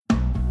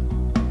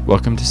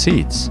Welcome to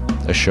Seeds,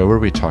 a show where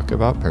we talk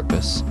about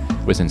purpose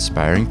with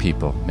inspiring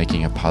people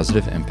making a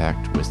positive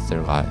impact with their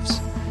lives.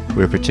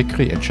 We are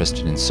particularly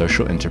interested in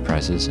social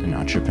enterprises and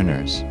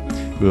entrepreneurs.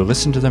 We will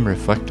listen to them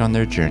reflect on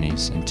their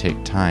journeys and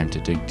take time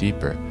to dig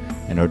deeper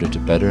in order to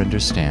better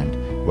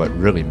understand what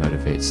really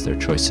motivates their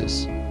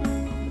choices.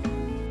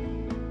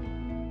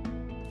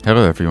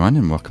 Hello everyone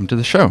and welcome to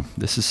the show.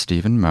 This is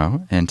Stephen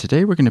Moe, and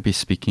today we're going to be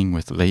speaking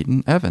with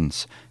Leighton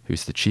Evans,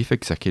 who's the Chief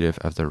Executive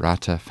of the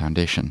Rātā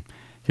Foundation.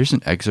 Here's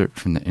an excerpt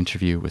from the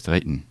interview with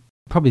Leighton.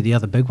 Probably the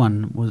other big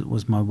one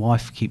was my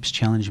wife keeps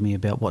challenging me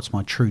about what's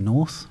my true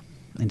north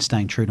and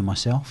staying true to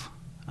myself.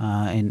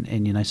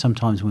 And you know,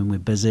 sometimes when we're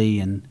busy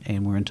and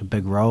we're into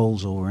big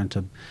roles or we're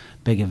into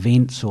big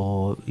events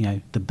or, you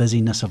know, the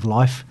busyness of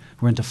life,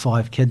 we're into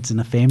 5 kids and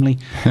a family,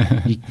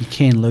 you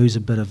can lose a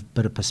bit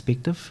of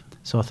perspective.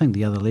 So I think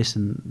the other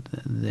lesson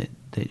that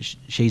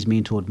she's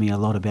mentored me a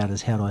lot about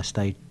is how do I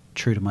stay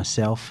true to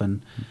myself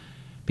and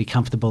be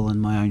comfortable in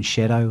my own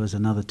shadow is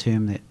another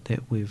term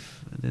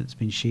that's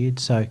been shared.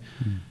 So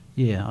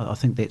yeah, I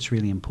think that's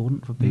really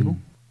important for people.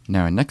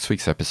 Now in next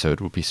week's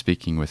episode we'll be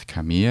speaking with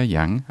Camilla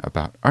Young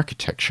about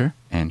architecture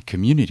and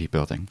community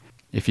building.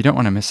 If you don't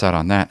want to miss out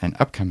on that and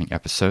upcoming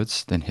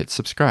episodes, then hit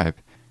subscribe.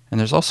 And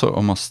there's also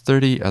almost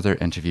 30 other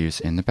interviews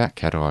in the back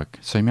catalog,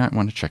 so you might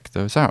want to check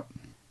those out.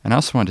 And I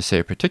also want to say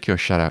a particular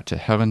shout out to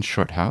Helen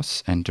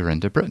Shorthouse and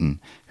Dorinda Britton,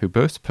 who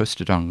both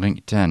posted on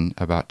LinkedIn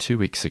about 2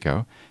 weeks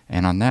ago,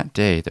 and on that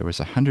day there was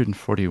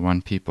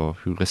 141 people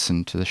who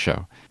listened to the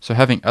show. So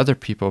having other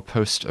people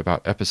post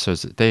about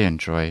episodes that they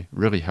enjoy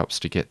really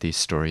helps to get these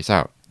stories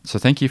out. So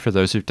thank you for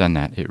those who've done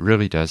that. It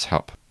really does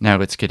help. Now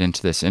let's get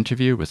into this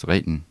interview with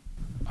Leighton.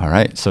 All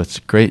right, so it's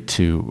great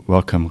to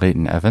welcome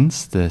Leighton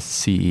Evans, the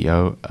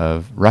CEO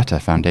of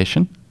Rātā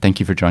Foundation.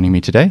 Thank you for joining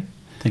me today.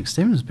 Thanks,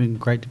 Stephen. It's been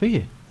great to be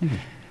here. Thank you.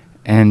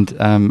 And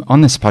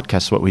on this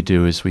podcast, what we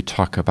do is we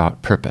talk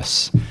about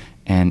purpose.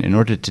 And in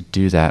order to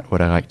do that,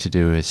 what I like to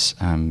do is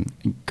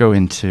go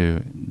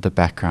into the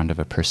background of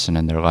a person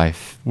in their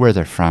life, where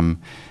they're from,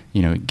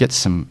 you know, get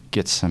some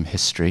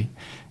history,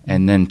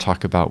 and then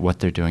talk about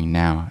what they're doing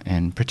now.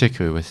 And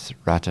particularly with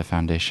Rātā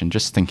Foundation,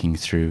 just thinking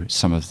through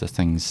some of the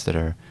things that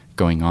are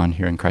going on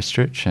here in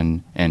Christchurch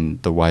and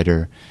the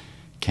wider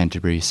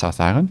Canterbury South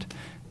Island.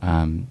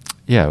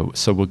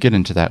 So we'll get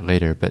into that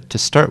later. But to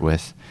start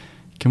with,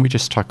 can we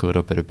just talk a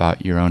little bit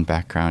about your own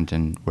background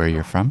and where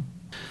you're from?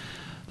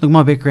 Look,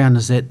 my background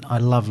is that I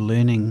love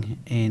learning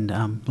and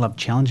love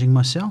challenging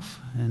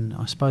myself. And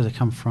I suppose I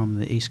come from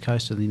the east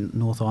coast of the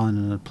North Island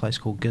in a place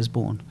called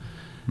Gisborne.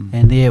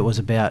 And there it was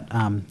about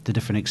the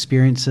different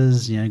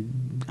experiences, you know,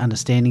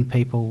 understanding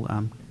people,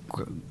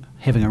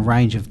 having a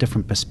range of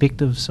different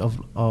perspectives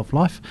of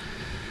life.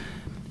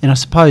 And I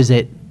suppose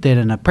that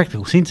in a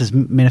practical sense has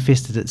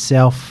manifested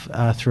itself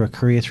through a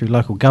career through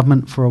local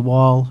government for a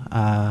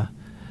while,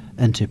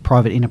 into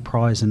private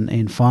enterprise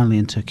and finally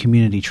into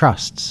community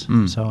trusts.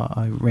 So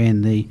I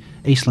ran the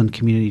Eastland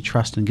Community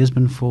Trust in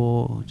Gisborne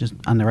for just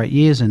under 8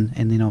 years and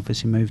then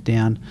obviously moved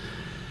down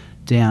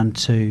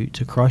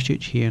to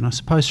Christchurch here. And I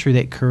suppose through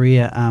that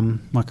career,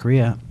 my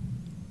career,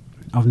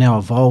 I've now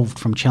evolved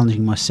from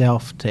challenging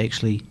myself to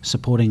actually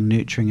supporting,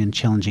 nurturing and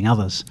challenging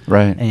others,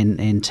 right?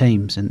 And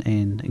teams and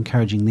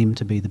encouraging them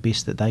to be the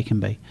best that they can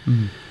be.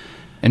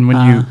 And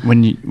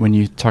when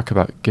you talk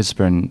about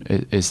Gisborne,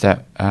 is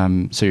that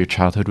so your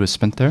childhood was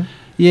spent there?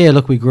 Yeah,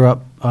 look, we grew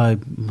up. My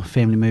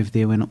family moved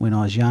there when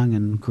I was young,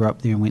 and grew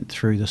up there and went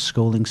through the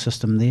schooling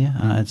system there.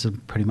 It's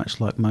pretty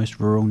much like most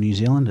rural New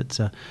Zealand. It's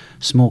a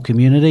small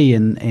community,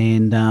 and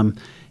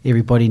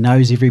everybody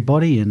knows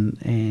everybody,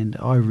 and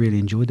I really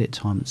enjoyed that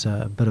time. It's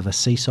a bit of a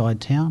seaside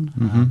town,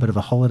 a bit of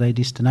a holiday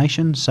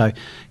destination, so it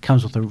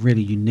comes with a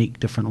really unique,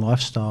 different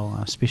lifestyle,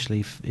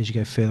 especially as you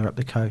go further up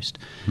the coast.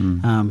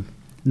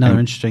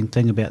 Another interesting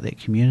thing about that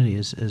community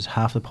is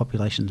half the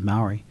population's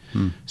Maori.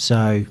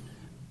 So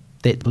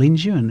that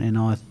blends you, and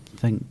I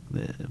think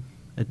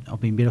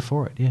I've been better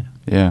for it, yeah.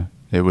 Yeah,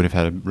 it would have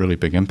had a really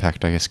big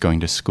impact, I guess,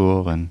 going to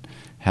school and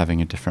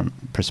having a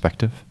different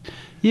perspective.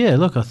 Yeah,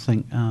 look, I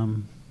think, I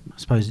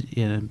suppose,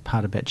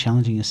 part about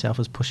challenging yourself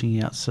is pushing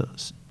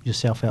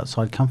yourself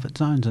outside comfort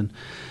zones, and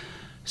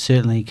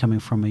certainly coming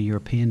from a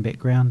European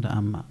background,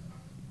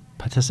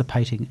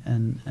 participating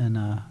in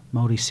a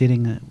Māori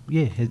setting,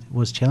 it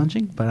was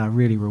challenging, but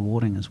really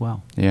rewarding as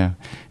well. Yeah.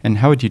 And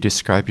how would you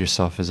describe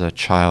yourself as a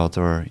child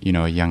or, you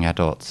know, a young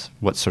adult?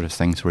 What sort of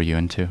things were you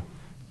into?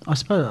 I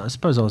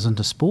suppose I was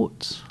into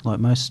sports, like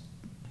most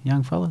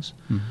young fellas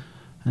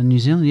in New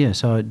Zealand. Yeah,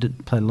 so I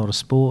did play a lot of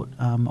sport.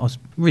 I was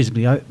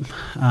reasonably, I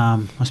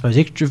suppose,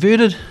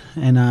 extroverted,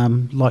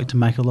 and liked to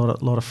make a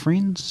lot of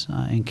friends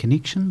and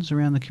connections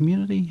around the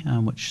community,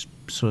 which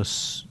sort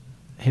of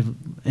have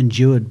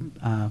endured,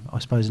 I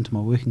suppose, into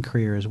my working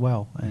career as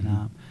well.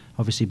 And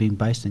obviously being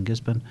based in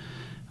Gisborne,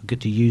 I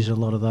get to use a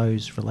lot of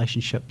those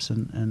relationships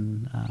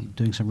and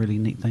doing some really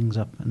neat things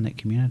up in that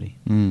community.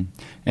 And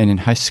in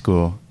high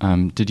school,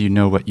 did you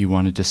know what you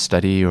wanted to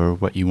study or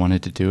what you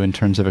wanted to do in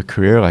terms of a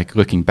career? Like,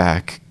 looking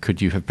back,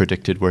 could you have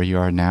predicted where you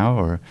are now,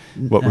 or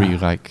what were you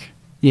like?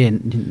 Yeah,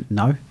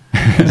 no.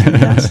 is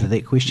the answer to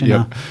that question.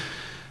 Yep.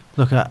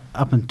 Look,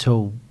 up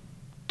until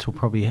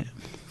probably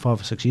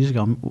 5 or 6 years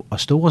ago, I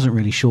still wasn't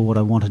really sure what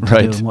I wanted to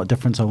do and what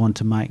difference I wanted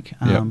to make.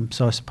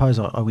 So I suppose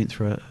I went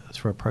through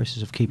a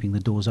process of keeping the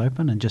doors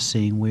open and just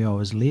seeing where I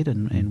was led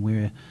and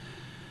where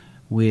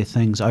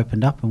things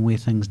opened up and where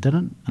things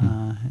didn't.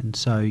 And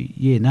so, I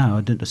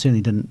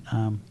certainly didn't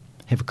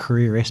have a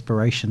career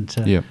aspiration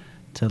to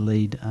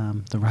lead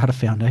the Rātā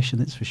Foundation,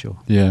 that's for sure.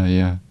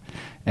 Yeah.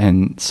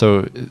 And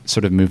so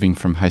sort of moving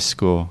from high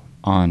school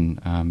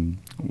on,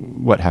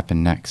 what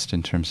happened next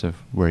in terms of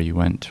where you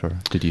went, or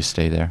did you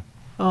stay there?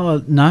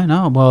 Oh,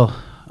 no. Well,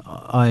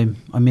 I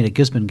met a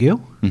Gisborne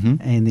girl,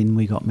 and then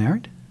we got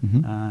married.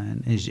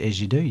 And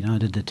as you do, I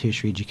did the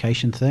tertiary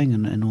education thing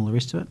and all the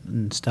rest of it,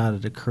 and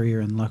started a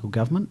career in local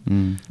government.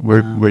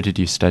 Where did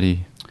you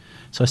study?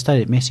 So I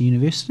studied at Massey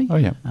University. Oh,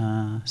 yeah.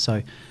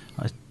 So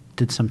I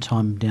did some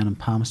time down in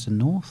Palmerston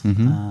North,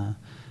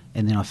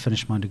 and then I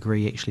finished my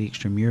degree actually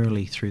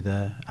extramurally through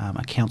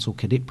a council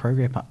cadet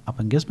program up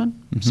in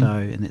Gisborne. So,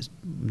 and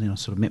then I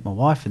sort of met my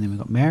wife, and then we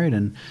got married,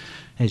 and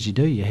as you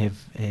do, you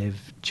have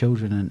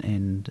children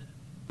and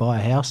buy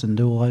a house and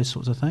do all those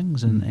sorts of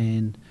things,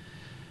 and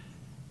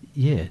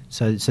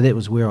so that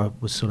was where I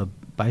was sort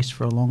of based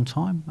for a long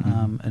time.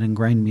 It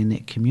ingrained me in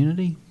that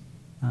community.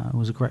 It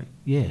was a great,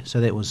 so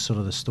that was sort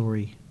of the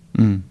story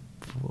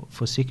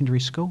for secondary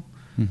school.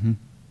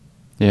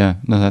 Yeah,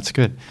 no, that's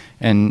good.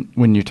 And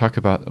when you talk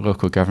about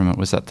local government,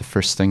 was that the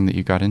first thing that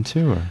you got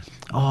into, or?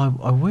 Oh,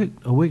 I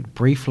worked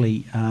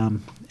briefly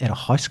at a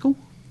high school,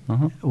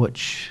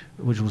 which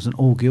was an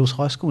all-girls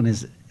high school, and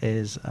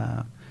as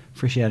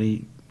fresh out of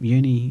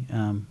uni,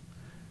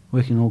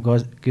 working in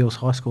all-girls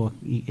high school,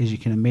 as you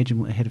can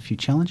imagine, I had a few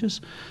challenges.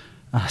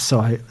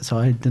 So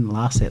I didn't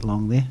last that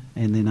long there,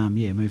 and then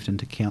moved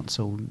into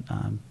council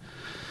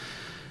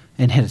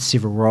and had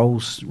several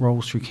roles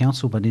through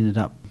council, but ended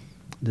up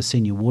the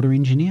senior water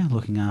engineer,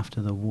 looking after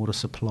the water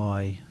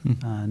supply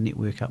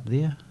network up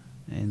there,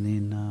 and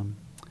then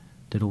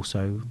did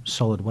also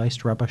solid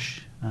waste,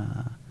 rubbish,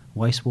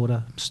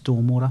 wastewater,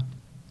 stormwater,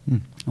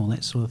 all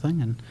that sort of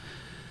thing. And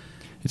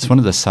it's one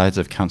of the sides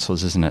of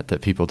councils, isn't it, that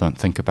people don't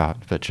think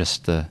about, but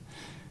just the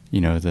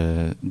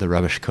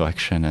rubbish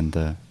collection and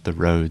the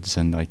roads,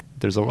 and like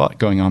there's a lot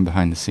going on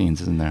behind the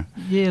scenes, isn't there?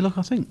 Yeah, look,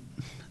 I think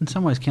in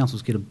some ways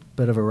councils get a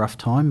bit of a rough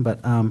time,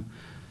 but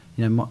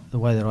the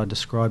way that I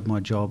described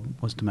my job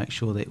was to make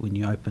sure that when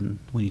you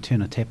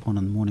turn a tap on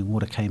in the morning,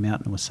 water came out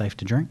and it was safe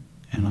to drink.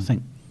 And I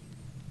think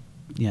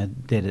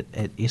that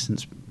at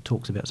essence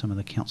talks about some of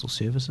the council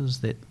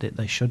services, that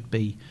they should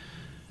be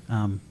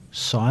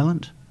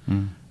silent.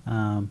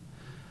 And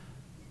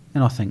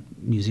I think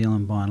New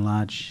Zealand, by and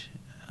large,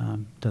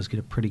 does get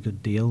a pretty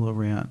good deal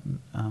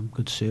around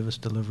good service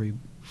delivery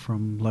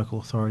from local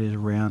authorities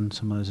around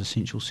some of those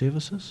essential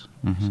services.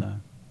 So,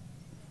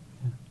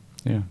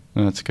 yeah,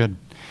 no, that's good.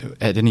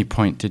 At any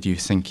point, did you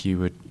think you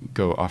would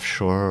go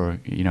offshore, or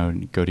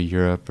go to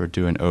Europe or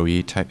do an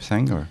OE type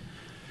thing, or?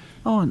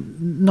 Oh,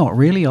 not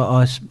really.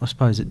 I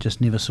suppose it just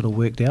never sort of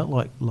worked out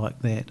like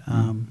that.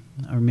 I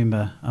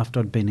remember after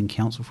I'd been in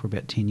council for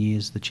about 10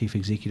 years, the chief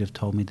executive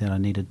told me that I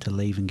needed to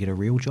leave and get a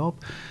real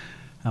job,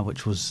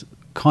 which was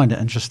kind of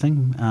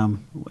interesting.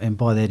 And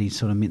by that, he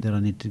sort of meant that I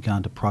needed to go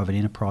into private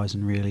enterprise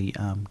and really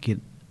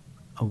get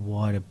a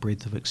wider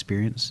breadth of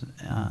experience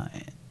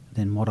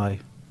than what I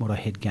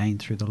had gained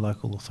through the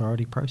local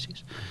authority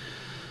process.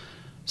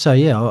 So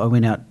I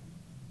went out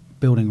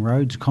building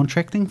roads,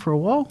 contracting for a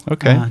while.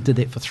 Okay. Did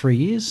that for 3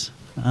 years.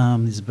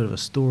 There's a bit of a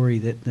story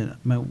that I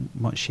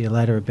might share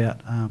later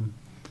about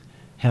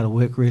how to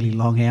work really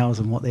long hours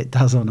and what that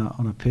does on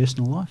a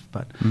personal life.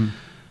 But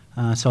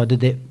so I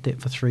did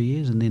that for 3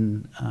 years, and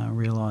then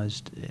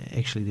realised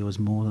actually there was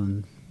more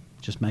than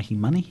just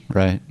making money.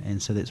 Right. And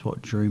so that's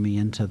what drew me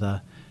into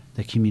the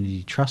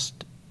community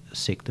trust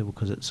sector,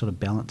 because it sort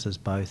of balances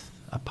both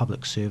a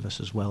public service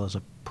as well as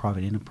a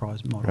private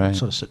enterprise model. Right. It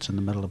sort of sits in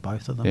the middle of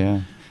both of them.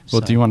 Yeah. Well,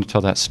 do you want to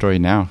tell that story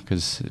now?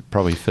 Because it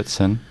probably fits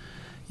in.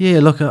 Yeah,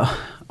 look,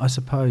 I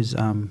suppose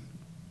one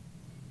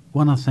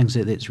of the things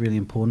that's really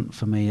important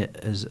for me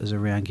is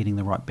around getting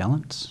the right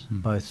balance,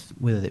 both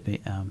whether that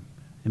be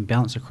in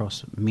balance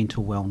across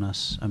mental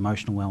wellness,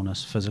 emotional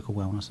wellness, physical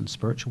wellness, and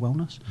spiritual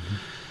wellness.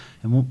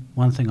 And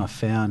one thing I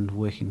found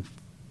working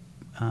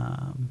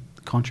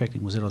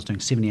contracting was that I was doing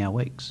 70-hour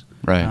weeks.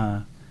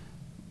 Right.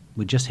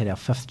 We just had our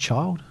 5th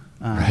child.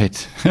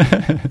 Right.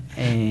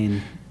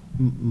 And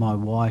my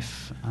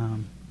wife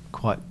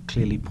quite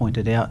clearly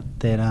pointed out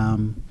that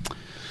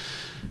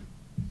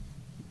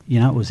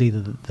it was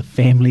either the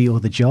family or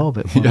the job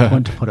at one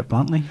point, to put it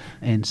bluntly.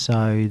 And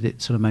so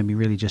that sort of made me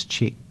really just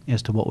check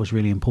as to what was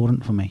really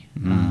important for me.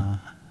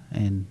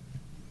 And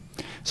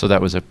so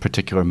that was a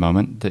particular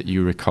moment that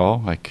you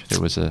recall, like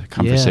there was a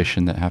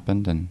conversation that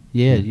happened, and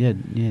yeah,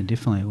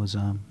 definitely. It was.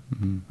 I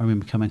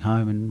remember coming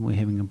home and we're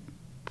having a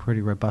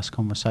pretty robust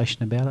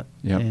conversation about it.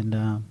 Yep. And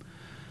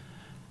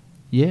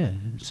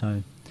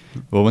so.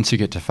 Well, once you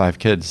get to 5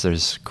 kids,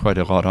 there's quite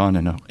a lot on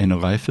in a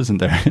life, isn't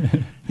there?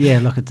 Yeah,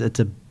 look, it's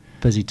a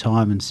busy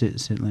time, and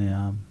certainly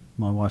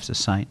my wife's a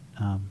saint,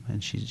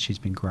 and she's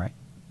been great.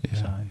 Yeah.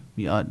 So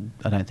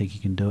I don't think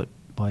you can do it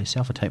by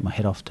yourself. I take my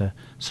hat off to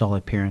solo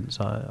parents.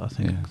 I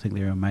think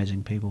they're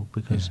amazing people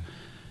because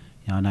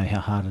I know how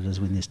hard it is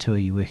when there's two of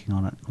you working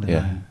on it, let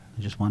alone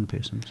just one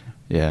person. So.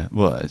 Yeah,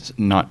 well, it's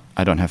not.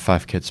 I don't have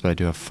 5 kids, but I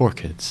do have 4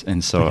 kids,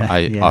 and so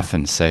I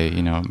often say,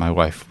 my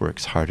wife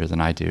works harder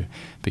than I do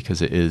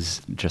because it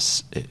is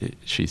just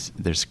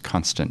there's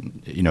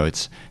constant.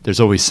 There's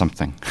always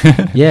something.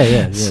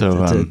 Yeah.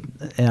 So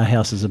our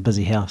house is a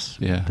busy house.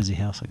 Yeah, busy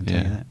house. I can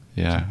tell you that.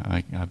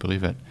 Yeah, I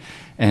believe it.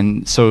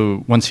 And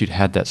so once you'd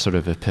had that sort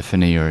of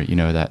epiphany, or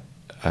that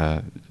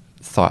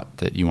thought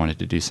that you wanted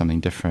to do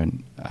something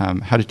different,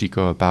 how did you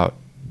go about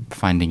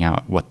finding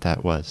out what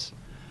that was?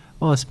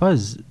 Well, I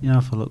suppose,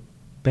 if I look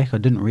back, I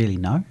didn't really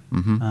know.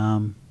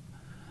 Mm-hmm.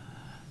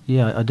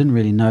 I didn't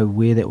really know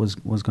where that was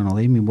going to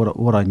lead me.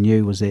 What I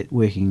knew was that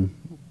working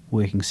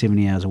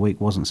 70 hours a week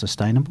wasn't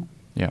sustainable.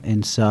 Yeah.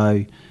 And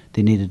so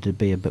there needed to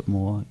be a bit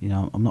more,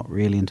 I'm not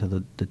really into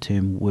the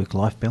term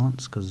work-life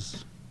balance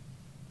because,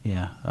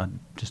 I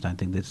just don't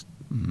think that's,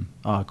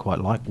 I quite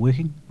like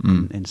working.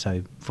 And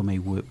so for me,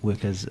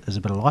 work is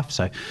a bit of life.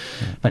 So,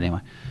 but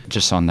anyway.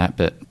 Just on that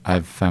bit,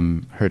 I've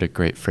heard a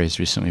great phrase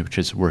recently, which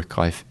is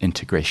work-life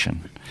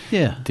integration.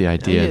 Yeah. The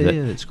idea that...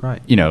 Yeah, that's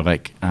great.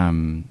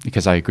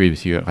 Because I agree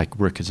with you, like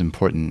work is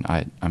important.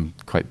 I'm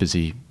quite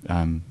busy,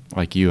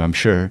 like you, I'm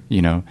sure,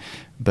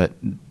 but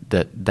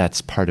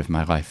that's part of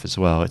my life as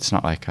well. It's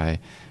not like I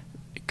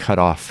cut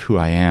off who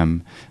I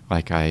am,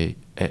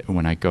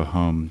 when I go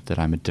home, that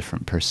I'm a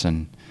different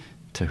person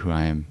to who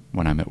I am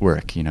when I'm at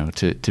work,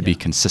 to be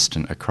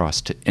consistent across,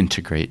 to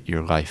integrate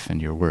your life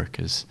and your work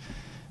is,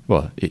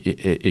 well,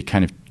 it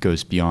kind of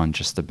goes beyond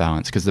just the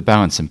balance, because the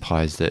balance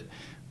implies that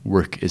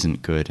work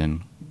isn't good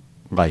and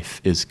life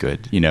is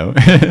good,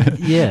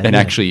 And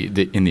actually,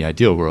 in the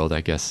ideal world,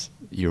 I guess,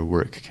 your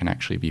work can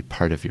actually be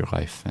part of your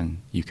life and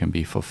you can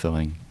be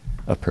fulfilling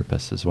a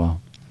purpose as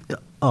well.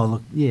 Oh,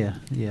 look,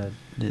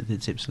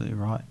 that's absolutely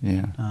right.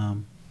 Yeah.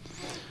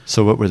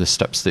 So what were the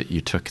steps that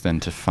you took then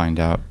to find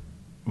out,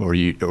 or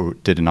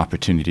did an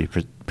opportunity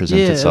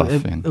present itself?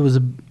 It was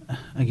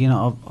again.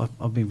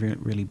 I've been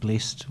really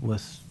blessed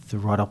with the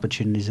right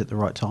opportunities at the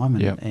right time,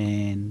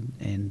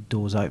 and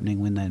doors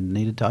opening when they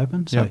needed to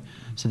open. So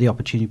the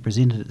opportunity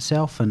presented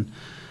itself, and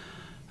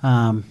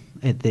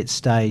at that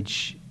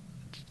stage,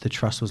 the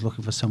trust was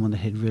looking for someone that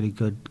had really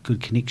good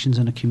connections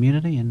in a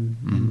community,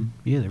 and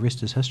the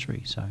rest is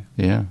history. So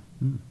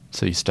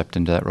So you stepped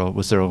into that role.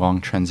 Was there a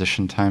long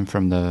transition time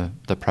from the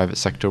private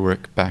sector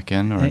work back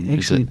in? Or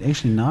actually,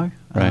 no.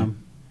 Right.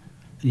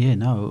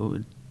 No.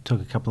 It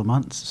took a couple of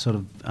months. Sort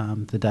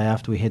of the day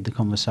after we had the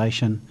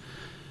conversation,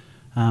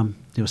 there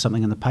was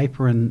something in the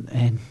paper,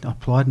 and I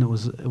applied, and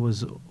it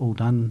was all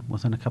done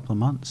within a couple of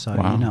months. So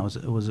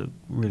it was a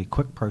really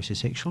quick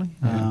process actually,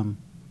 and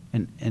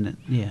it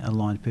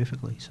aligned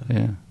perfectly. So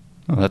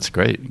well, that's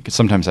great. 'Cause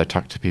sometimes I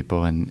talk to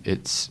people, and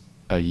it's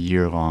a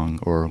year-long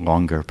or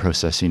longer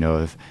process,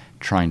 of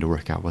trying to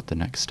work out what the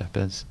next step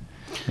is.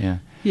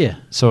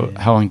 So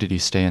how long did you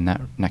stay in that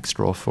next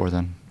role for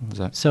then? What was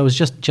that? So it was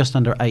just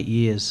under 8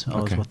 years. I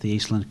was with the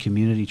Eastland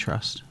Community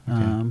Trust,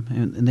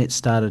 and that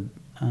started.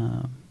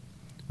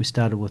 We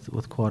started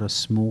with quite a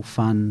small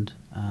fund,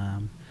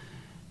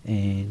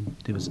 and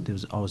I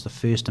was the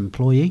first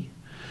employee,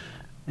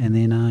 and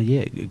then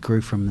it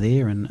grew from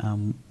there.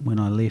 And when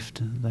I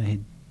left, they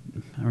had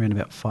around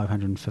about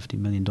 $550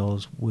 million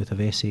worth of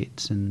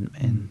assets,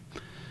 and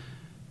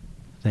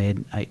they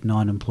had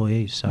 8-9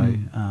 employees. So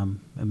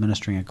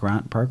administering a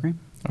grant program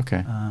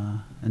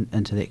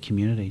into that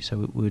community.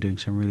 So we were doing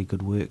some really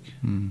good work.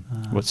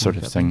 What sort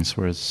of things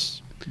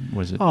was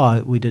it?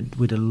 Oh, we did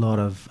a lot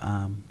of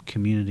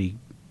community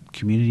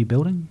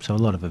building. So a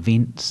lot of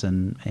events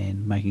and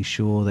making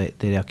sure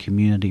that our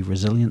community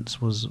resilience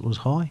was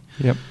high.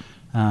 Yep.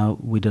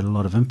 We did a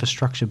lot of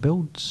infrastructure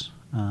builds.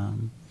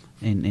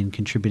 And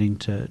contributing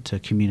to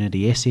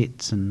community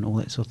assets and all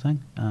that sort of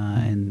thing.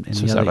 And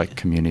so is that like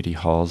community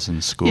halls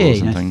and schools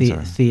and things?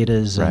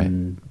 Theatres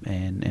and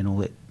all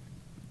that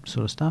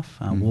sort of stuff,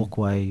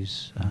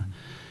 walkways.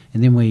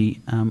 And then we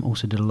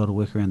also did a lot of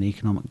work around the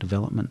economic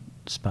development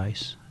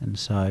space. And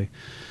so,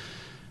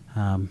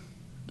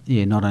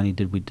 not only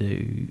did we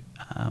do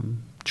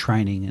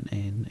training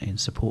and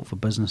support for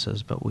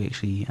businesses, but we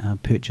actually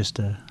purchased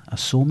a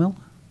sawmill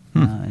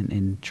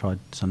and tried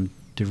some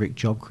direct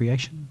job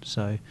creation.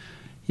 So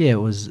it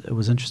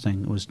was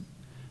interesting. It was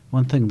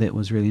one thing that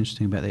was really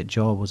interesting about that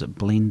job was it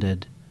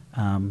blended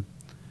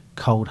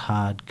cold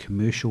hard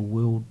commercial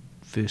world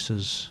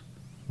versus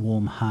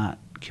warm heart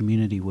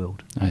community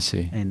world. I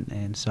see.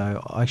 And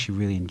so I actually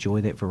really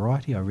enjoy that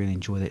variety. I really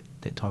enjoy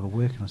that type of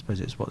work, and I suppose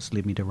that's what's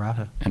led me to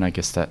Rātā. And I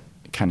guess that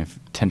kind of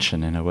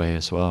tension in a way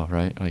as well,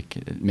 right?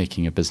 Like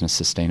making a business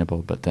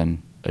sustainable, but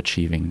then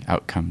achieving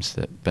outcomes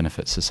that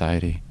benefit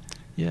society.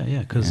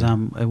 Because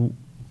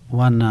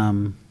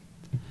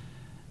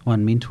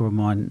one mentor of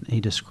mine,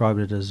 he described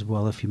it as,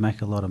 well, if you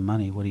make a lot of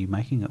money, what are you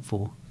making it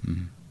for?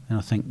 And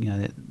I think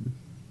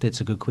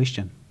that's a good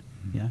question.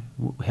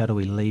 How do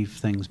we leave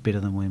things better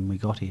than when we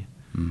got here?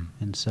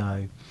 And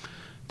so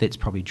that's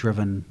probably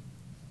driven,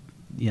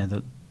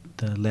 the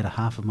latter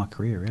half of my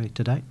career really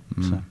to date.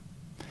 So.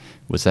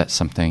 Was that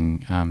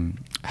something?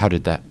 How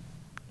did that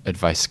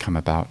advice come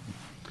about?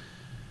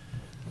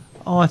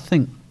 Oh, I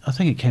think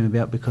it came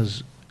about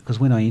because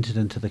when I entered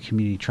into the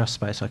community trust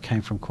space, I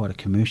came from quite a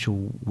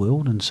commercial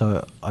world, and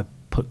so I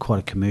put quite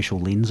a commercial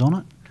lens on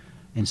it,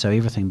 and so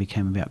everything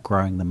became about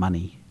growing the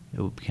money.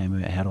 It became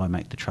about how do I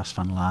make the trust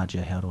fund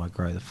larger, how do I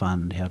grow the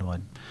fund, how do I,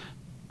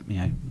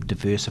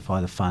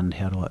 diversify the fund,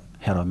 how do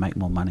I make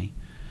more money,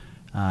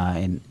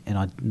 and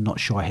I'm not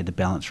sure I had the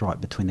balance right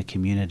between the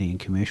community and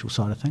commercial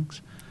side of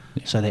things.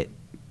 Yeah. So that,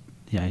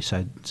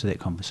 so that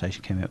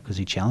conversation came out because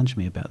he challenged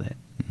me about that.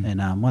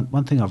 And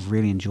one thing I've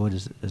really enjoyed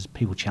is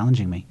people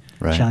challenging me,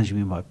 challenging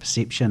me by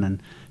perception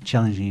and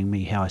challenging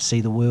me how I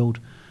see the world.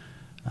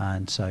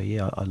 And so,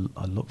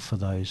 I look for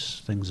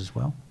those things as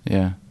well.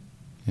 Yeah.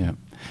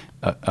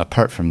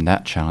 Apart from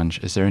that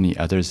challenge, is there any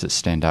others that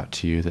stand out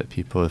to you that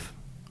people have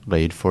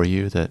laid for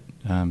you that,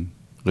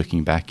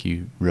 looking back,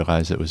 you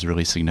realize it was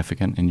really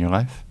significant in your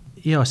life?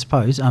 Yeah, I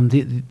suppose.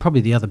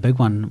 Probably the other big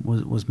one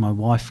was my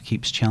wife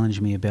keeps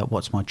challenging me about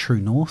what's my true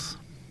north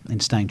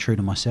and staying true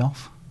to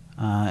myself.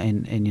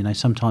 And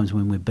sometimes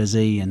when we're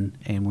busy and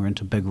we're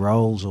into big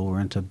roles or we're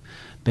into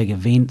big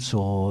events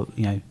or,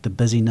 the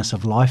busyness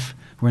of life,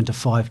 we're into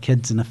 5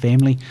 kids in a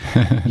family,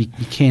 you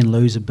can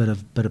lose a bit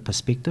of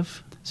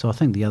perspective. So I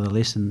think the other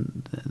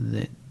lesson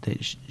that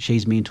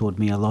she's mentored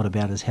me a lot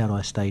about is how do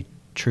I stay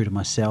true to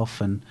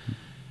myself and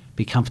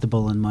be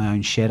comfortable in my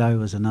own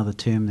shadow is another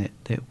term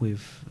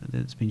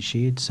that's been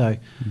shared. So,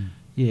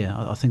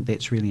 I think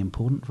that's really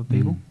important for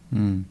people.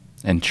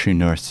 And true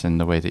north, in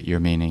the way that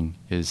you're meaning,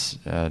 is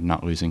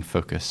not losing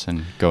focus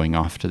and going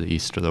off to the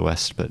east or the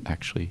west, but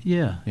actually...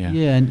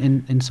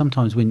 And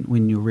sometimes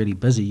when you're really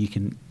busy,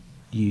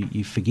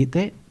 you forget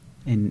that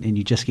and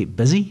you just get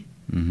busy.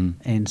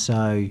 And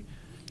so,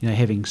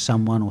 having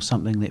someone or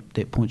something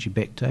that points you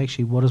back to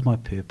actually what is my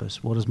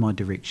purpose, what is my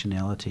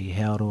directionality,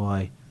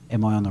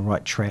 am I on the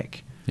right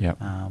track?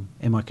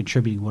 Am I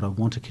contributing what I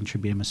want to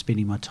contribute? Am I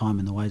spending my time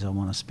in the ways I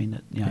want to spend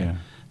it?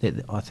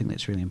 I think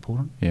that's really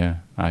important. Yeah,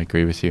 I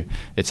agree with you.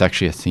 It's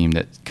actually a theme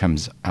that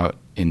comes out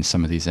in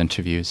some of these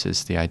interviews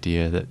is the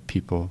idea that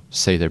people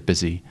say they're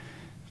busy,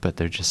 but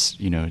they're just,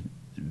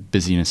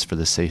 busyness for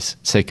the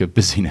sake of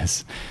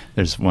busyness.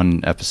 There's one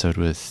episode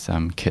with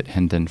Kit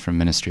Hendon from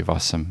Ministry of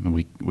Awesome, and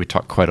we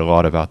talk quite a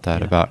lot about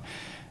that, about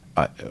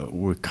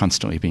we're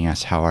constantly being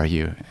asked, how are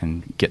you?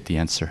 And get the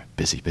answer,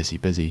 busy, busy,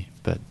 busy.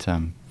 But,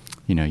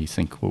 you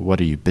think, well, what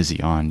are you busy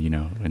on,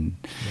 and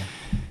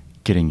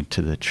getting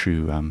to the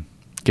true,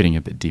 getting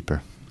a bit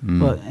deeper.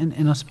 Well,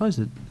 and I suppose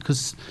that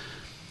because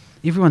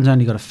everyone's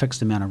only got a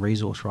fixed amount of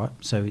resource, right?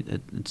 So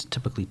it's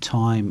typically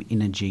time,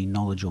 energy,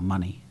 knowledge or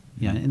money.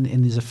 And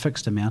there's a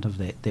fixed amount of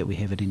that we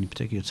have at any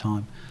particular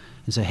time.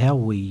 And so how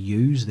we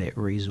use that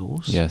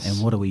resource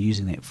and what are we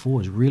using that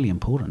for is really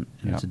important.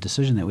 And it's a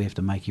decision that we have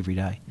to make every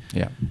day.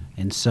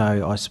 And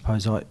so I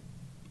suppose I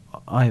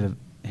have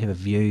a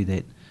view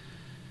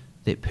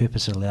that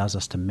purpose allows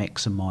us to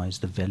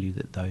maximise the value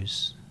that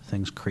those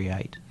things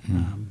create.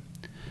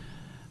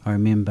 I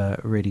remember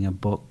reading a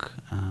book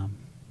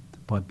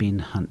by Ben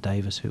Hunt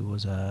Davis, who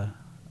was the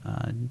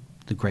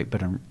Great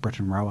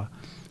Britain rower,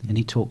 and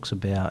he talks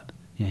about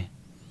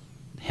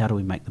how do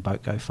we make the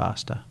boat go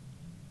faster,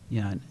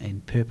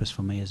 and purpose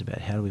for me is about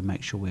how do we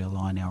make sure we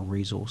align our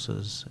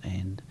resources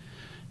and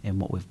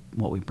what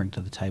we bring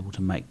to the table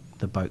to make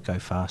the boat go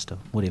faster,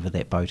 whatever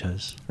that boat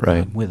is,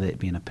 whether it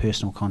be in a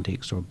personal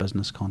context or a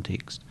business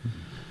context.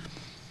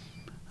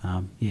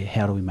 How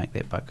do we make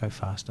that boat go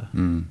faster?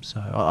 So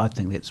I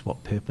think that's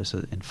what purpose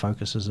and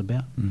focus is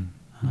about.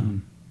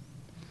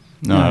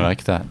 I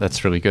like that.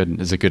 That's really good.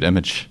 It's a good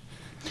image,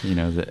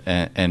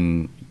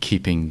 and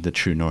keeping the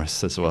true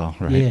north as well,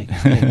 right?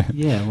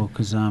 Well,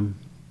 because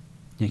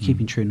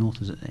keeping true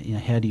north is,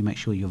 how do you make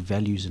sure your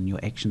values and your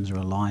actions are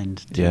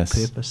aligned to your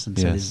purpose? And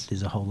so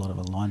there's a whole lot of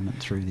alignment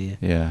through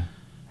there.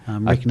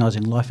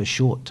 Recognising life is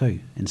short too,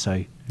 and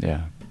so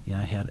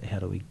how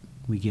do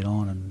we get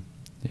on and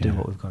do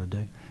what we've got to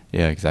do?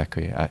 Yeah,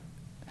 exactly. I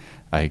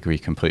agree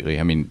completely.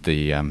 I mean,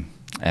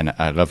 and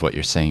I love what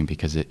you're saying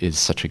because it is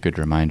such a good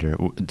reminder.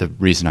 The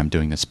reason I'm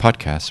doing this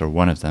podcast, or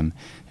one of them,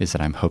 is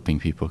that I'm hoping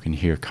people can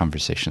hear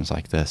conversations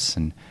like this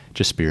and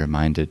just be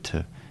reminded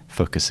to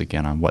focus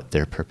again on what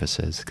their purpose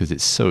is, because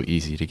it's so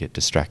easy to get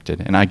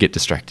distracted, and I get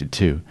distracted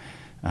too.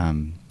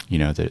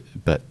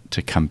 But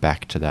to come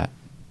back to that,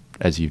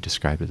 as you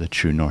described it, the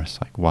true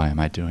north, like why am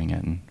I doing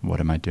it and what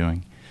am I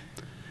doing?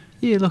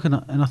 Yeah, look, and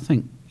I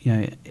think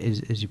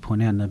as you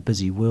point out, in a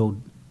busy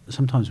world,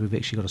 sometimes we've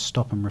actually got to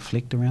stop and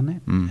reflect around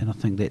that, and I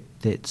think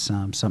that's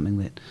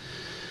something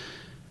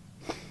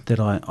that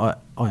I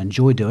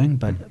enjoy doing,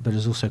 but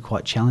is also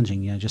quite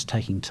challenging. Just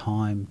taking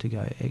time to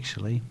go,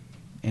 actually,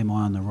 am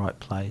I on the right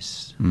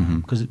place?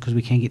 Because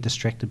we can get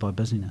distracted by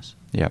busyness.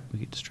 Yeah, we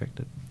get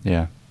distracted.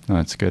 Yeah, Oh,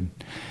 that's good.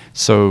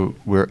 So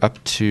we're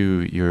up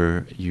to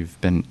you've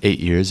been 8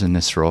 years in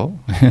this role.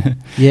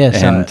 Yeah.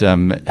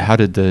 And how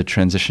did the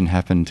transition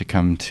happen to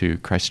come to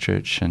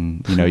Christchurch?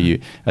 And, I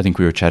think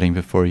we were chatting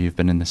before, you've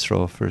been in this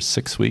role for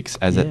 6 weeks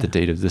as at the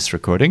date of this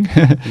recording.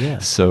 Yeah.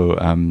 So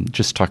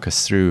just talk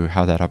us through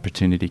how that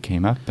opportunity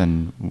came up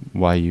and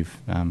why you've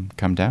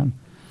come down.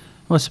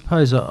 Well, I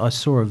suppose I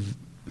saw,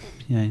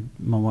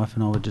 my wife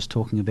and I were just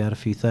talking about a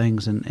few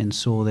things and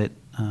saw that,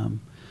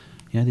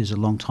 there's a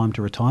long time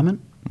to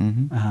retirement.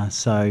 Mm-hmm.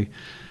 So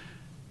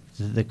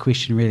the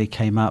question really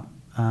came up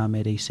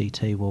at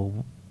ECT,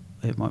 well,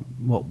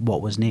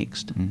 what was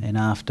next? Mm. And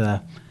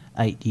after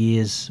 8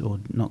 years, or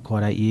not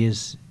quite 8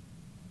 years,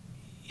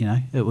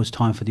 it was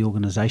time for the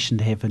organisation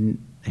to have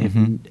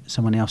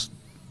someone else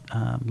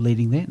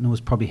leading that, and it was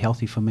probably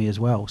healthy for me as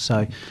well.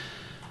 So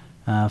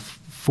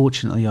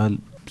fortunately, I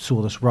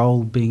saw this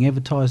role being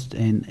advertised,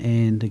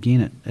 and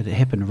again, it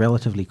happened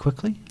relatively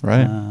quickly.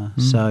 Right.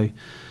 So,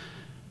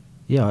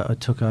 I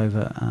took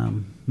over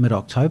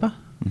mid-October.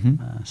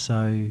 Mm-hmm.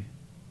 So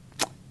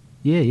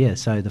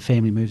the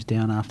family moves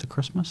down after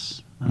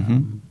Christmas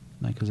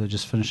because they're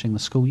just finishing the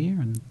school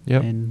year,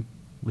 and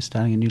we're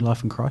starting a new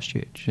life in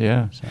Christchurch.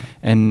 Yeah. So.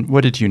 And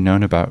what had you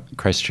known about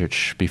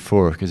Christchurch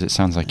before? Because it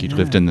sounds like you'd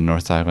lived in the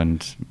North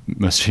Island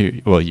most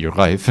of your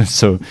life.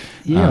 So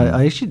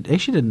I actually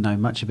didn't know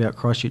much about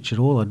Christchurch at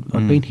all.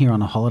 I'd been here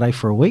on a holiday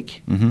for a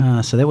week,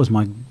 so that was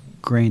my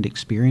grand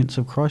experience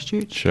of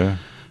Christchurch. Sure.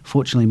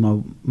 Fortunately,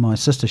 my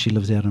sister, she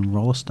lives out in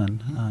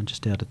Rolleston,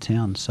 just out of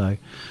town, so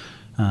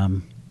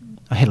I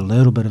had a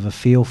little bit of a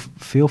feel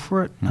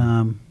for it.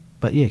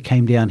 But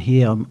came down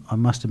here. I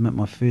must admit,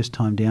 my first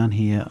time down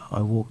here,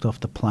 I walked off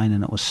the plane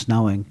and it was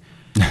snowing.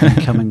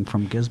 And coming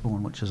from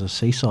Gisborne, which is a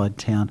seaside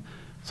town,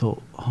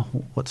 thought,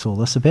 what's all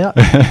this about?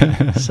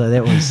 So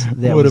that was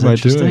what am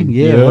interesting. I doing?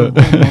 Yeah, what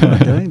am I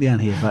doing down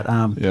here? But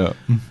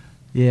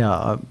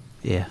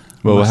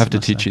Well, we'll have to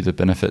teach you the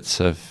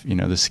benefits of,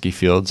 the ski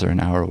fields are an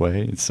hour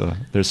away, so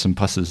there's some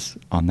pluses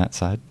on that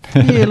side.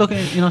 Yeah, look,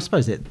 I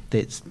suppose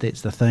that's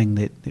the thing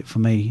that for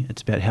me,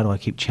 it's about how do I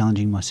keep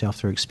challenging myself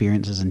through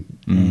experiences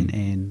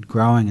and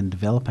growing and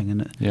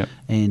developing,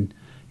 and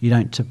you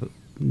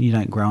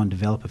don't grow and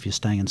develop if you're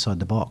staying inside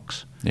the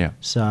box. Yeah.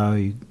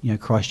 So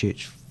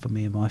Christchurch for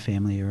me and my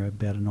family are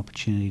about an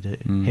opportunity to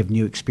have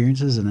new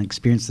experiences and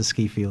experience the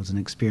ski fields and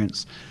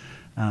experience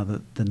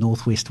the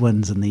northwest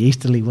winds and the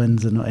easterly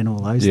winds and all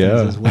those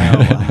things as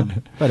well.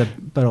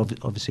 But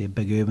obviously a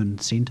big urban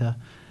centre.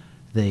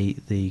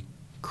 The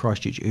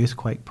Christchurch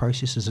earthquake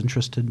process has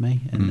interested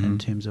me in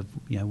terms of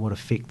what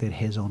effect that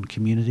has on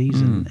communities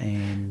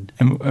and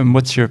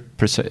what's your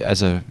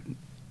as a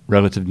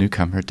relative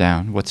newcomer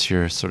down? What's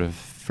your sort of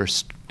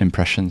first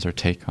impressions or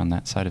take on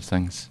that side of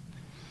things?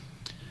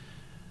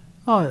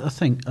 I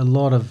think a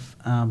lot of.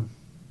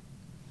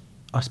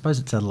 I suppose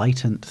it's a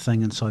latent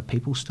thing inside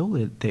people still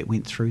that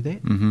went through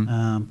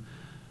that.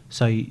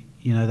 So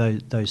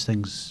those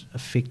things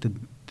affected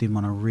them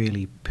on a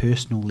really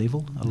personal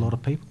level. A lot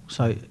of people.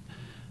 So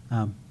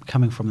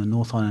coming from the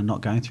North Island and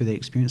not going through that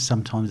experience,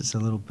 sometimes it's a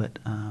little bit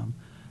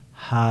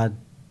hard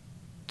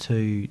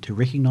to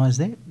recognise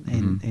that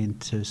and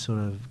to sort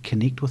of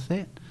connect with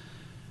that.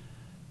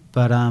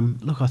 But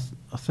look,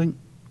 I think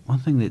one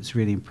thing that's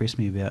really impressed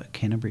me about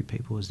Canterbury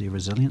people is their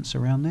resilience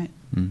around that,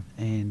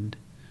 and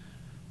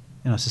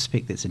I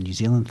suspect that's a New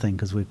Zealand thing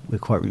because we're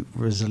quite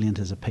resilient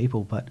as a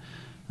people. But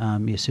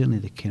certainly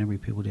the Canterbury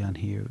people down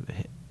here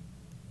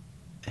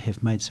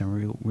have made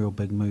some real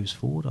big moves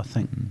forward. I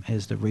think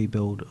as the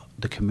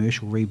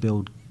commercial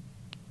rebuild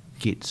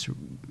gets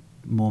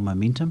more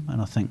momentum,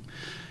 and I think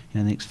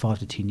the next 5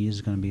 to 10 years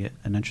is going to be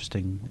an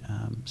interesting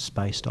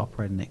space to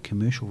operate in that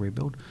commercial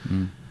rebuild.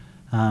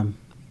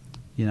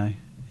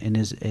 And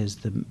as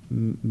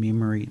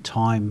the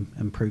time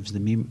improves the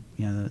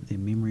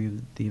memory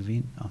of the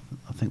event,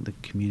 I think the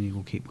community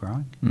will keep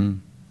growing.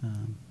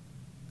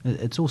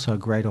 It's also a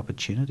great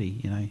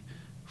opportunity,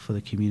 for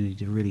the community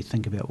to really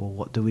think about, well,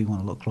 what do we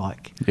want to look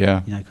like? Yeah.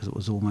 Because it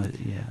was almost,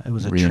 it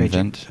was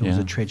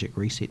a tragic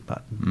reset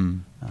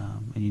button,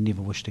 and you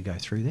never wish to go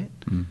through that.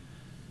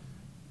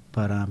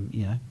 But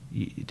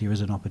there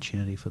is an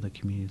opportunity for the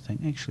community to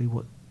think, actually,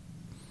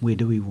 where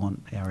do we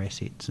want our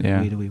assets, and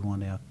where do we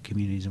want our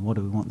communities, and what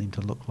do we want them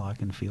to look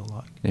like and feel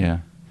like? Yeah.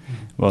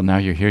 Well, now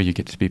you're here, you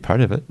get to be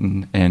part of it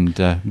and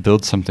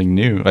build something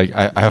new. Like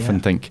I often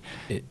think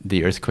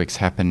the earthquakes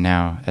happen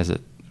now as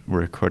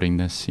we're recording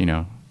this,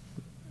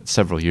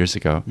 several years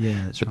ago.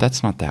 Yeah, but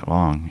that's not that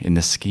long in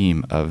the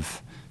scheme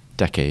of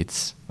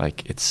decades.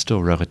 Like it's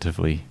still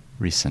relatively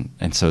recent.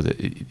 And so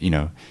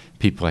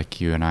people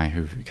like you and I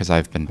because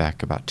I've been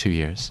back about 2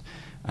 years.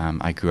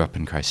 I grew up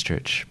in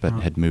Christchurch, but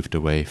had moved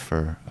away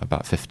for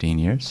about 15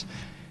 years.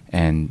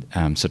 And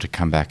so to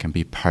come back and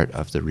be part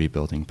of the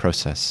rebuilding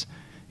process,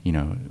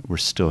 we're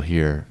still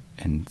here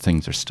and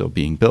things are still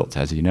being built,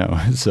 as you know.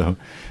 So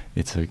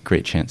it's a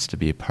great chance to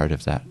be a part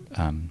of that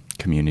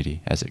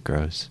community as it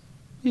grows.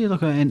 Yeah,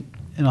 look, and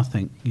I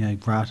think,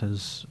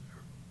 Rātā's,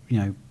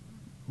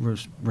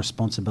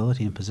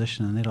 responsibility and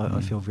position in that,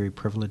 I feel very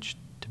privileged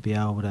to be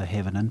able to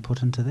have an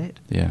input into that.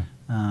 Yeah.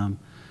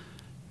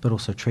 But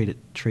also treat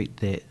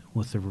that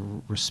with the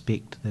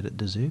respect that it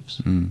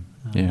deserves.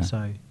 Yeah.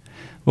 So,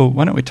 well,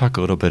 why don't we talk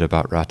a little bit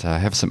about Rātā? I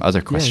have some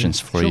other questions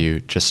for sure. you,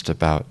 just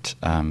about.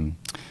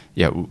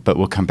 But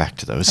we'll come back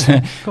to those.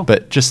 Okay, cool.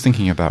 But just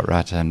thinking about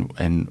Rātā,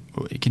 and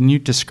can you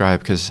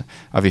describe, because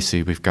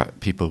obviously we've got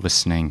people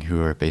listening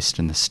who are based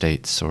in the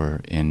States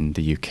or in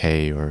the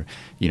UK, or,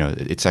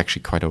 it's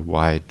actually quite a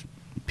wide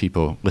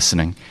people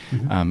listening.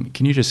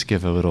 Can you just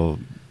give a little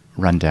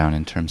rundown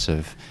in terms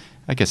of,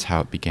 I guess,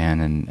 how it began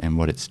and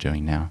what it's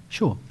doing now?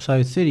 Sure.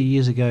 So 30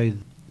 years ago,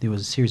 there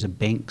was a series of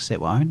banks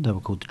that were owned. They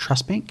were called the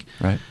Trust Bank.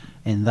 Right.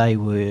 And they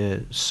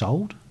were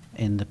sold,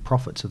 and the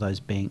profits of those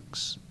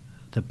banks,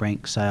 the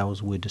bank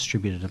sales, were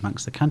distributed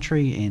amongst the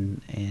country,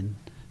 and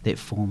that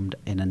formed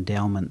an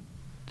endowment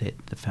that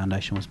the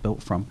foundation was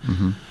built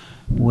from.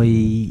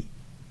 We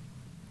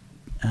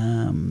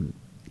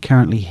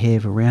currently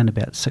have around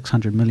about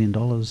 $600 million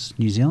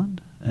New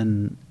Zealand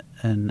in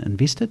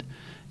invested,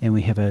 and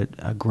we have a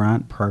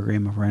grant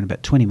program of around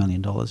about $20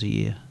 million a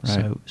year.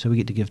 Right. So we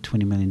get to give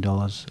 $20 million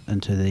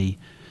into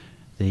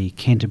the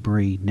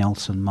Canterbury,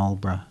 Nelson,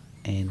 Marlborough,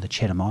 and the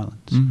Chatham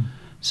Islands.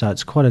 So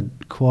it's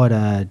quite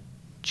a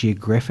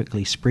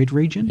geographically spread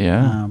region.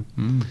 Yeah.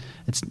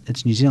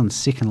 It's New Zealand's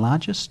second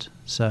largest.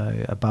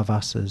 So above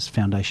us is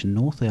Foundation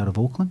North out of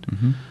Auckland.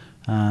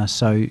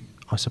 So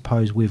I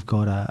suppose we've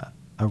got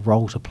a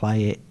role to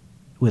play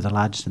we're the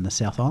largest in the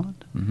South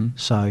Island.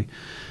 So,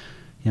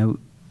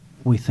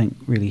 we think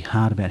really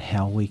hard about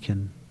how we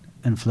can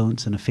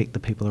influence and affect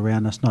the people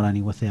around us, not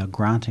only with our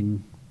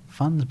granting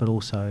funds, but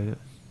also,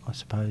 I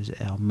suppose,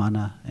 our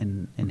mana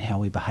and how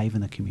we behave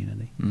in the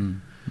community.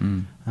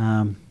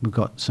 We've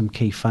got some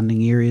key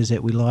funding areas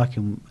that we like,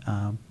 and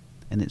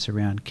it's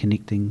around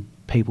connecting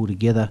people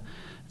together.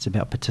 It's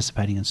about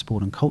participating in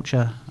sport and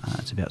culture.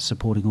 It's about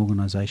supporting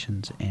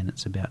organisations, and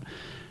it's about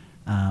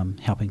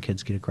helping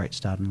kids get a great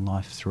start in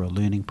life through a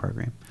learning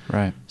program.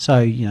 Right.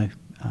 So,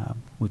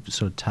 we've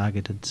sort of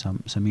targeted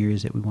some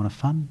areas that we want to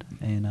fund,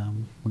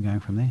 and we're going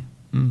from there.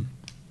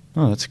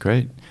 Oh, that's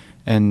great.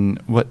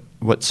 And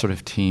what sort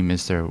of team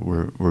is there?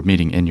 We're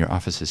meeting in your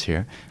offices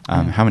here.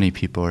 How many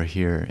people are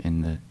here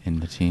in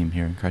the team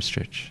here in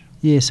Christchurch?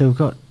 Yeah, so we've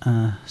got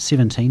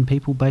 17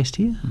 people based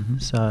here.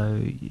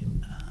 So,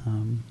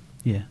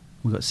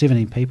 we've got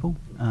 17 people.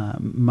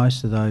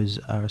 Most of those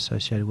are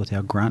associated with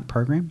our grant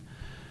program.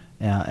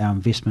 Our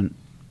investment,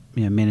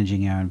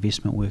 managing our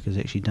investment work is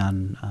actually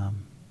done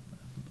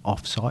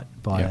off-site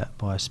by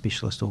a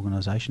specialist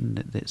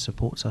organisation that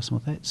supports us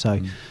with that. So,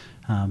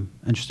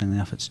 interestingly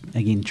enough, it's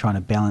again trying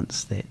to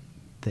balance that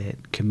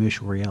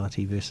commercial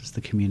reality versus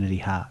the community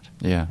heart.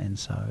 Yeah. And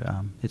so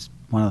it's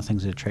one of the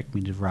things that attracted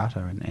me to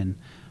Rātā, and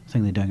I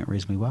think they're doing it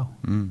reasonably well.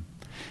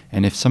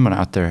 And if someone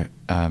out there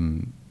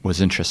was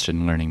interested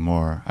in learning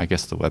more, I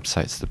guess the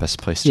website's the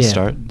best place to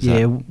start?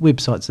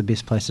 Website's the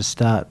best place to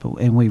start,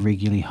 and we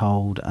regularly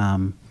hold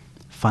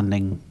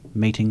funding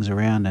meetings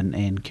around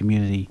and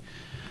community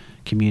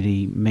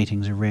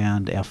meetings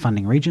around our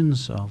funding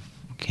regions of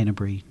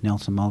Canterbury,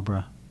 Nelson,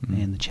 Marlborough,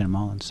 and the Chatham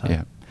Islands.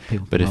 So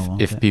but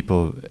if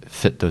people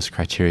fit those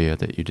criteria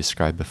that you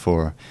described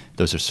before,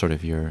 those are sort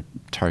of your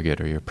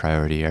target or your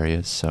priority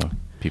areas. So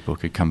people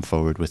could come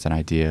forward with an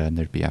idea, and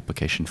there'd be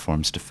application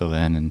forms to fill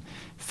in and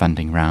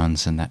funding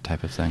rounds and that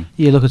type of thing.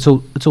 Yeah, look, it's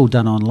all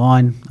done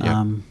online,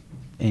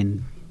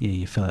 and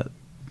you fill out,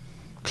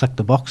 click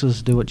the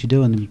boxes, do what you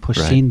do, and then you push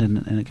send,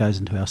 and it goes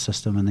into our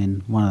system. And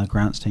then one of the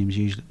grants team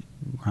usually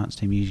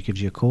gives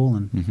you a call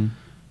and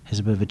has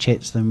a bit of a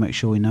chat to them, make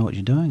sure we know what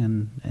you're doing,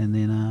 and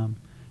then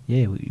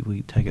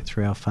we take it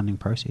through our funding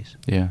process.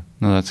 Yeah,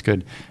 no, that's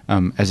good.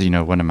 As you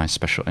know, one of my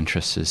special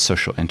interests is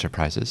social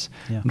enterprises.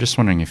 I'm just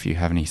wondering if you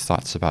have any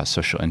thoughts about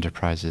social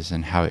enterprises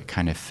and how it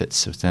kind of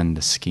fits within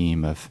the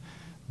scheme of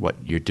what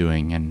you're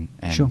doing and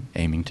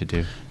aiming to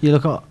do. Yeah,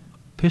 look,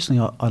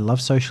 personally, I love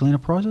social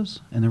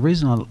enterprises, and the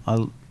reason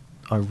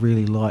I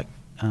really like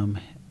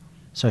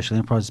social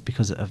enterprises is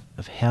because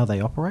of how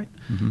they operate.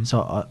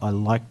 So I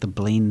like the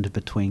blend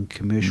between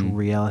commercial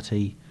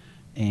reality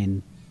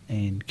and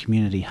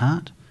community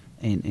heart.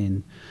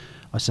 And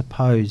I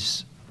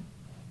suppose,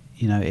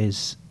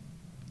 as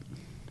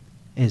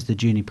the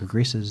journey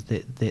progresses,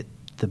 that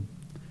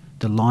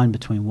the line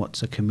between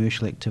what's a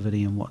commercial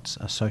activity and what's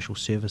a social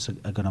service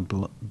are going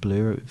to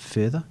blur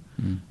further.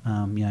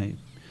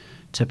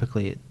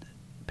 Typically,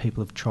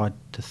 people have tried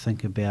to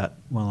think about,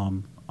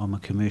 well, I'm a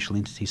commercial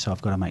entity, so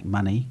I've got to make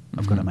money.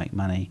 I've got to make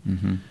money.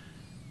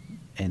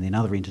 And then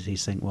other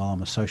entities think, well,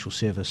 I'm a social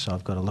service, so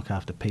I've got to look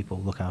after people.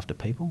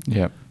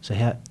 Yeah. So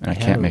how I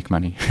can't make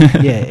money.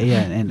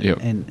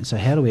 and so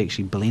how do we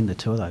actually blend the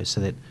two of those so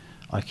that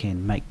I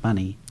can make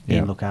money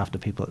and look after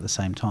people at the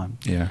same time?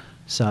 Yeah.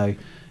 So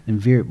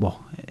and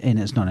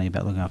it's not only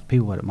about looking after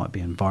people, but it might be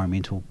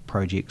environmental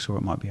projects, or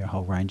it might be a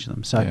whole range of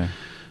them. So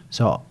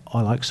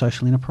I like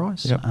social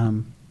enterprise.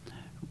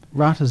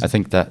 Rātā's... I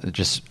think that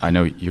I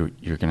know you're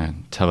going to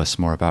tell us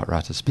more about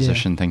Rātā's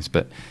position things,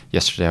 but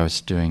yesterday I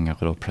was doing a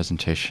little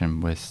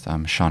presentation with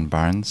Sean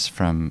Barnes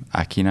from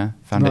Akina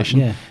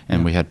Foundation,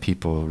 and we had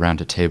people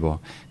around a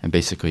table, and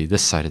basically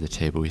this side of the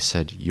table we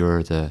said,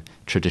 you're the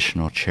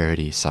traditional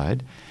charity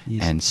side,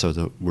 and so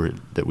the word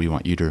that we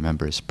want you to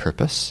remember is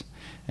purpose,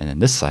 and then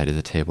this side of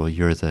the table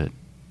you're the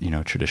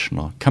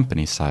traditional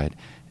company side,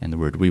 and the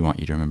word we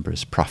want you to remember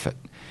is profit.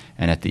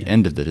 And at the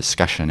end of the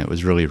discussion, it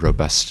was really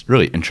robust,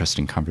 really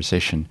interesting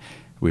conversation.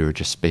 We were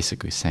just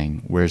basically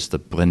saying, where's the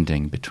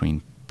blending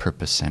between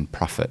purpose and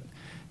profit?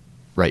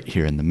 Right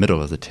here in the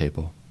middle of the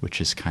table,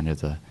 which is kind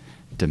of the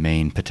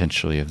domain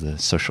potentially of the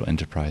social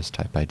enterprise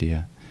type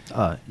idea.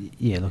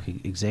 Yeah, look,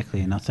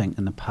 exactly. And I think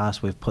in the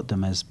past we've put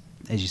them as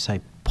you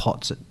say,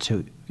 pots at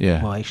two.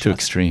 Yeah, well, actually, two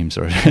extremes.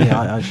 Or yeah,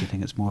 I actually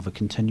think it's more of a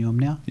continuum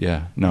now.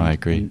 Yeah, no, I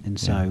agree. And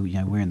so,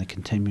 we're in the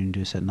continuum to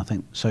do so, and I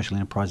think social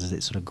enterprise is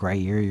that sort of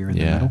grey area in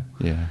the middle.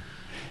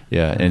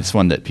 Yeah, and it's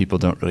one that people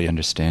don't really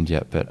understand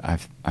yet, but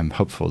I'm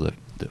hopeful to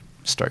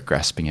start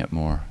grasping it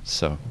more.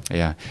 So,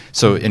 yeah.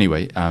 So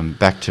anyway,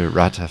 back to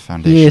Rātā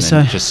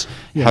Foundation.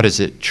 How does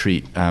it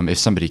treat, if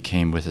somebody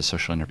came with a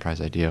social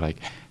enterprise idea, like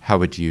how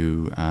would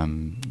you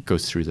go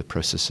through the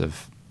process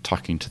of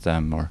talking to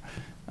them or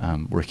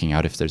working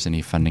out if there's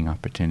any funding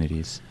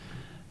opportunities?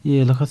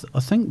 Yeah, look, I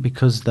think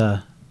because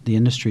the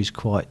industry is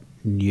quite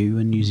new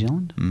in New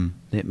Zealand,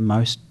 that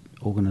most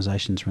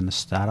organisations are in the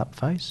startup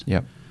phase.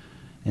 Yep.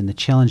 And the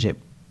challenge that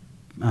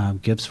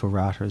gives for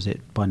Rātā is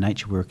that by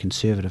nature we're a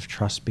conservative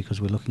trust because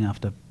we're looking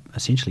after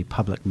essentially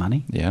public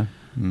money. Yeah.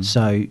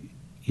 So,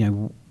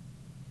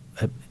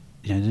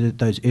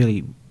 those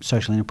early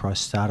social enterprise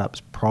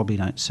startups probably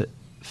don't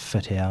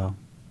fit our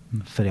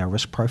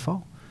risk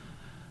profile.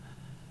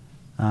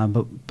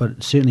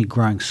 But certainly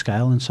growing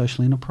scale in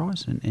social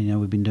enterprise, and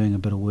we've been doing a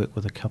bit of work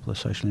with a couple of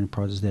social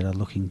enterprises that are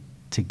looking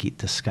to get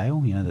to scale.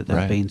 That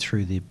they've been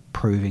through the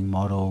proving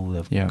model,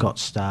 they've got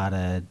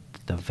started,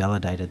 they've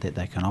validated that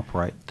they can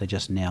operate. They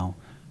just now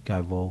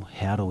go, well,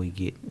 how do we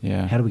get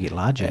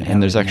larger?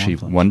 And there's actually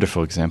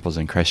wonderful examples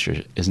in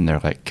Christchurch, isn't there?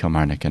 Like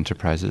Kilmarnock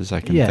Enterprises,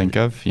 I can think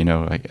of.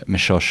 Like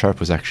Michelle Sharp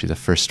was actually the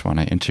first one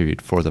I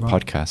interviewed for the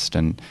podcast,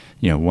 and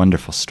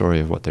wonderful story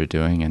of what they're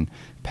doing. And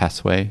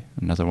Pathway,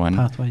 another one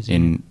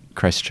in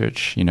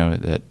Christchurch.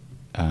 That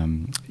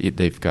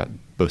they've got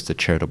both the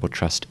charitable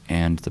trust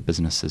and the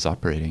businesses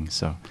operating.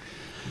 So,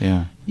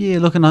 yeah.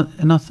 Look, and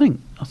I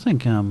think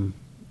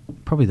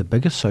probably the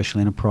biggest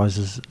social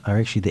enterprises are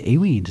actually the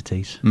iwi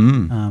entities.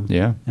 And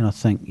I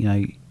think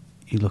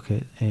you look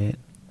at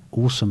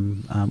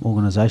awesome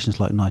organisations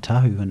like Ngāi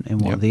Tahu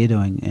and what they're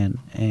doing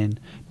and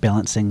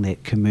balancing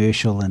that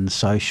commercial and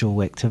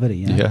social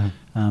activity.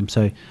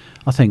 So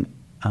I think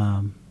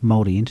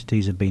Māori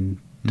entities have been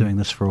doing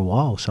this for a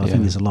while. So I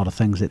think there's a lot of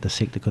things that the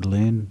sector could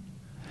learn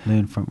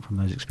from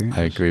those experiences.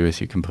 I agree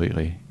with you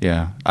completely.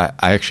 Yeah, I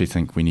actually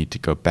think we need to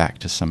go back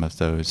to some of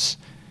those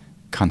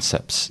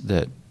concepts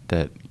that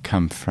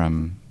come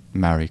from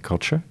Maori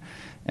culture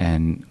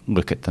and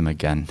look at them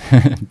again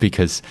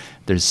because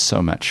there's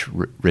so much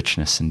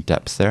richness and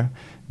depth there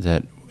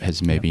that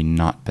has maybe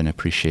not been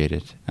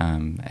appreciated,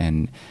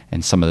 and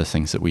some of the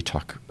things that we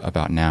talk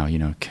about now,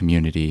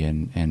 community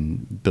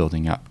and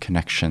building up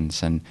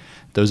connections, and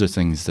those are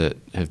things that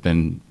have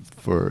been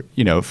for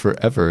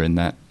forever in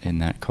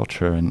that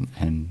culture,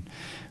 and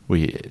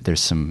there's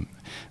some.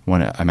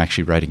 I'm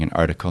actually writing an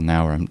article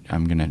now where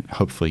I'm going to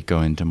hopefully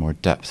go into more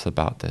depth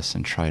about this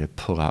and try to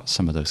pull out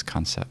some of those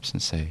concepts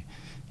and say,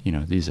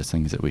 these are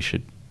things that we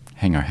should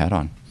hang our hat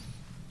on.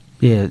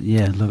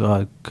 Yeah. Look,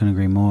 I couldn't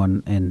agree more,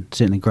 and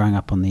certainly growing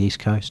up on the East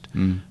Coast,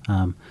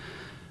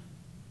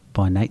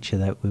 by nature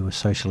that we were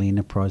socially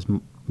enterprise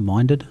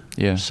minded.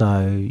 Yeah.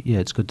 So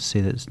it's good to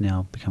see that it's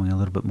now becoming a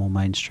little bit more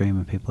mainstream,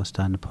 and people are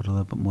starting to put a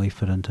little bit more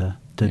effort into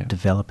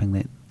developing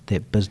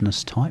that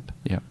business type.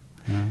 Yeah.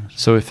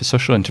 So if a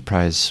social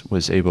enterprise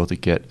was able to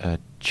get a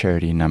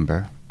charity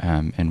number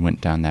and went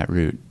down that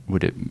route,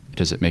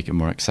 does it make it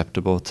more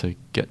acceptable to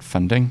get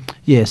funding?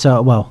 Yeah,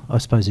 so, I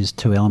suppose there's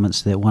two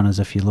elements to that. One is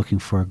if you're looking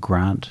for a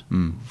grant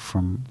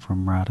from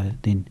Rātā,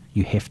 then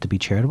you have to be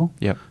charitable.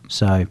 Yep.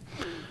 So,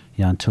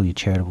 until you're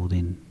charitable,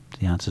 then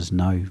the answer is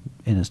no.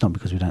 And it's not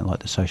because we don't like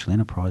the social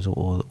enterprise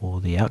or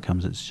the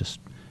outcomes, it's just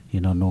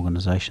you're not an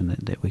organisation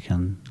that we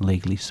can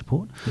legally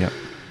support. Yep.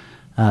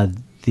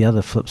 The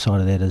other flip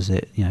side of that is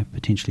that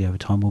potentially over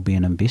time we'll be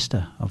an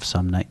investor of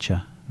some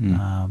nature.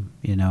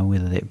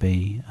 Whether that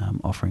be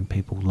offering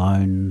people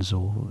loans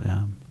or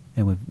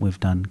and we've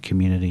done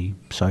community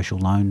social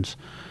loans,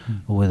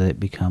 or whether we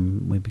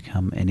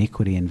become an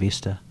equity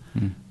investor.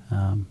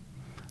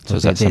 So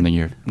is that something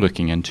you're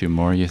looking into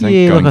more, you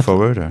think, going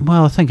forward?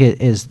 Well, I think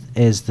as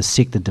the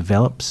sector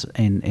develops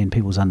and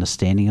people's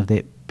understanding of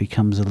that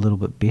becomes a little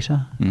bit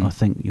better, I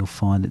think you'll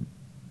find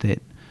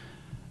that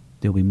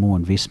there'll be more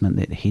investment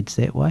that heads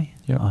that way.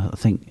 Yep. I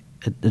think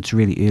it's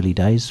really early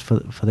days for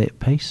that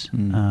piece.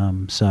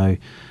 So,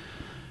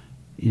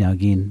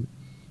 again,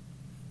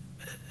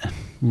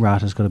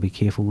 Rātā's got to be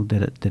careful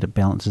that it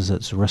balances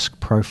its risk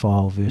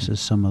profile versus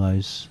some of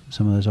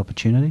those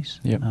opportunities.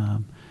 Yep.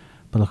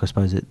 But look, I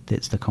suppose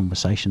that's the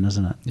conversation,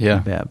 isn't it? Yeah.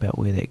 About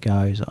where that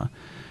goes.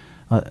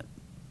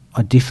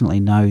 I definitely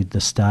know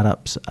the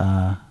startups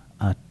are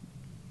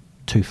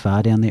too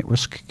far down that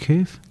risk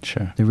curve.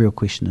 Sure. The real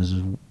question is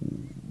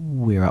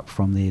where up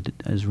from there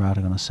is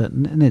Rātā going to sit,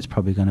 and that's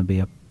probably going to be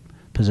a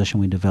position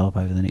we develop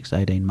over the next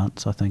 18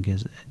 months, I think,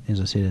 as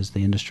I said, as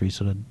the industry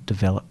sort of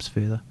develops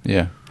further.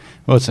 Yeah.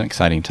 Well, it's an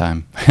exciting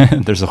time.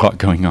 There's a lot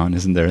going on,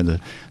 isn't there? The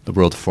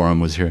World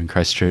Forum was here in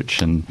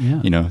Christchurch, and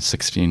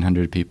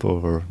 1,600 people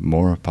or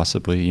more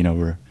possibly,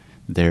 were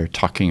there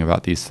talking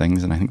about these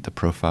things, and I think the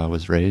profile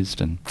was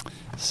raised, and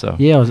so.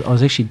 Yeah, I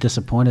was actually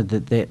disappointed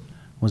that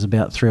was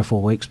about 3 or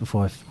 4 weeks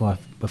before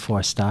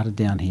I started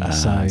down here.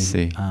 So I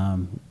see.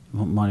 It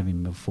might have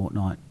been a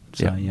fortnight.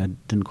 So I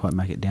didn't quite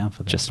make it down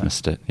for that. Just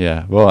missed it.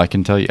 Yeah. Well, I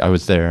can tell you, I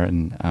was there,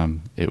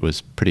 and it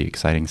was pretty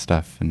exciting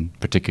stuff. And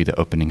particularly the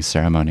opening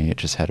ceremony, it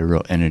just had a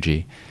real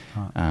energy.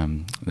 Right.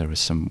 There was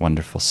some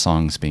wonderful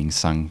songs being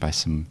sung by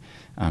some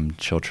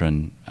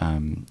children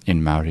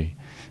in Maori,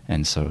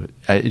 and so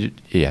I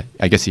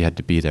guess you had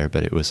to be there.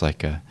 But it was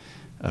like a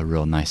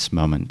real nice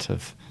moment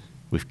of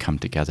we've come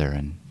together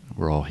and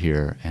we're all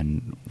here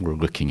and we're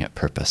looking at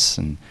purpose,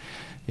 and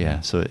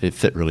so it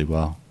fit really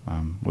well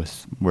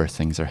with where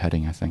things are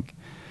heading, I think.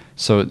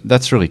 So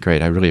that's really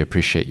great. I really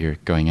appreciate your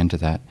going into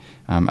that.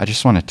 I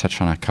just want to touch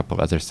on a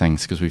couple other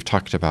things, because we've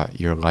talked about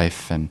your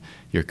life and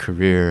your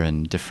career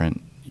and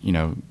different,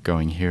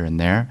 going here and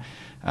there.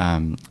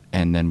 And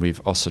then we've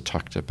also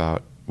talked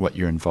about what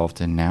you're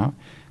involved in now.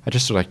 I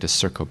just would like to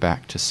circle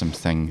back to some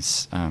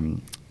things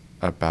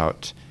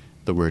about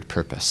the word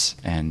purpose.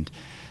 And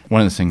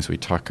one of the things we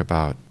talk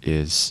about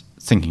is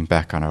thinking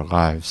back on our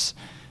lives.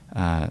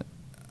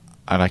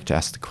 I like to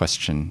ask the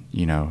question,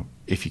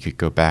 if you could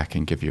go back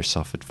and give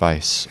yourself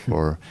advice,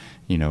 or,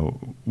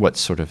 what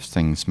sort of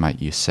things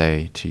might you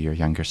say to your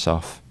younger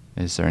self?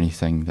 Is there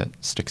anything that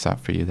sticks out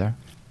for you there?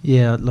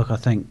 Yeah, look, I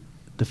think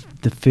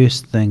the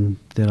first thing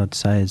that I'd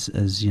say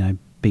is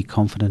be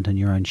confident in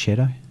your own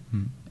shadow,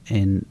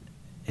 and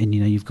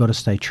you've got to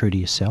stay true to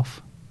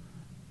yourself.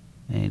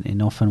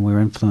 And often we're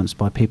influenced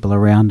by people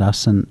around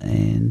us,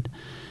 and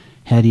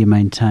how do you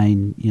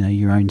maintain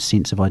your own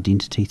sense of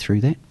identity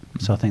through that?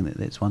 So I think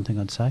that's one thing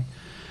I'd say.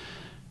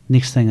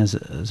 Next thing is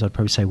I'd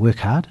probably say work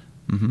hard.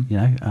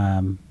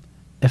 Mm-hmm.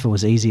 If it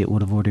was easy, it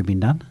would have already been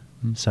done.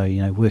 Mm-hmm.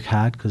 So work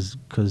hard,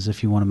 because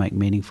if you want to make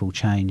meaningful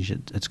change,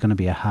 it's going to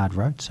be a hard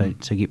road. So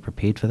get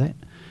prepared for that.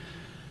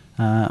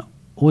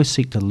 Always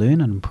seek to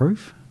learn and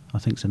improve. I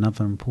think it's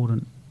another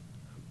important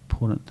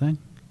thing,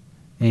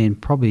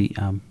 and probably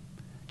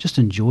just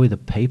enjoy the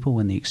people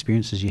and the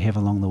experiences you have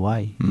along the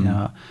way.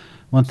 Mm-hmm.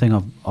 One thing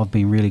I've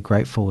been really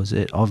grateful is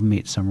that I've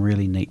met some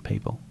really neat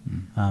people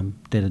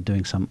that are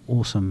doing some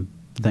awesome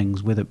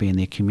things, whether it be in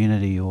their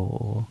community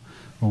or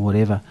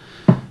whatever.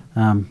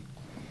 And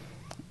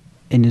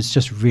it's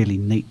just really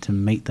neat to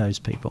meet those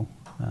people.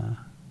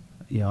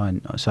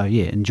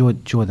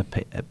 Enjoy the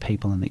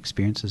people and the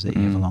experiences that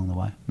you have along the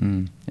way.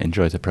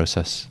 Enjoy the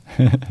process.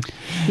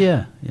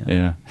 Yeah.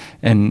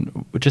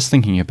 And just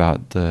thinking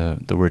about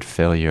the word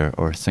failure,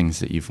 or things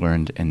that you've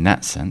learned in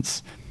that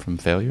sense from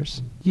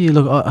failures. Yeah,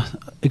 look,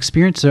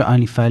 experiences are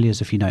only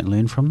failures if you don't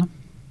learn from them.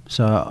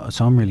 So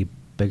I'm really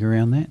big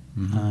around that,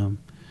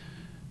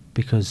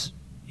 because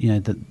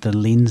the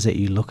lens that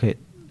you look at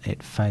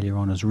failure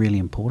on is really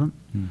important.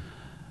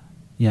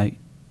 And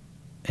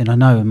I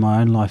know in my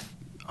own life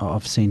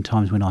I've seen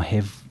times when I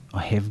have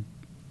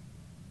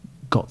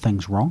got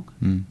things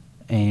wrong,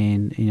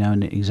 and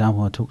an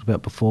example I talked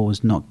about before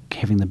was not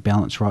having the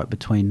balance right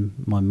between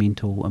my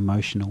mental,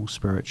 emotional,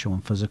 spiritual,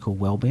 and physical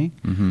well-being.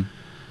 Mm-hmm.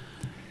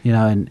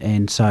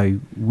 And so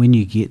when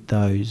you get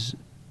those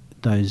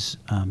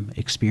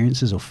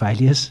experiences or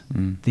failures,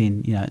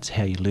 then it's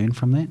how you learn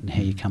from that and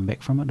how you come back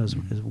from it, as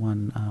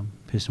one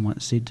person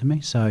once said to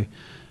me. So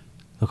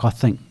look, I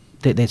think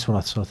that's what I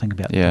sort of think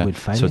about the word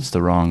failure. So it's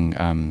the wrong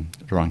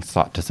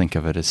thought to think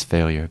of it as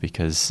failure,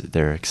 because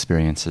they're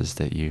experiences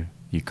that you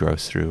grow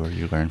through or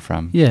you learn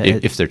from,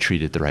 if they're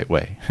treated the right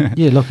way.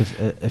 Look,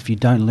 if you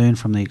don't learn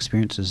from the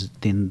experiences,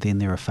 then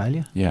they're a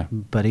failure. Yeah.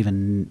 But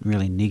even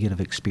really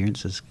negative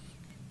experiences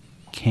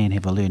can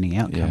have a learning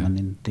outcome, and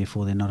then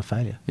therefore they're not a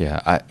failure.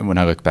 Yeah, when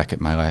I look back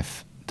at my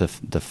life,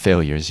 the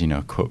failures,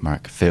 quote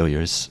mark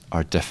failures,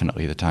 are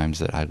definitely the times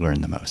that I learn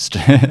the most.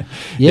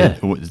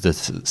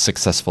 The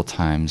successful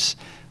times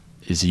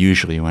is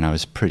usually when I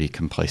was pretty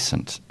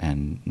complacent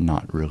and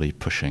not really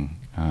pushing.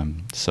 I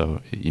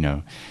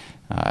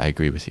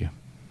agree with you.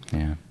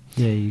 Yeah.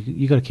 Yeah,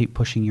 you got to keep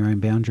pushing your own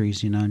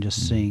boundaries, and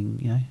just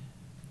seeing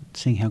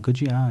how good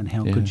you are and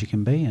how good you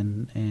can be,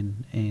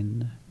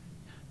 and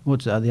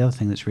what's the other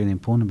thing that's really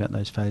important about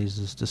those failures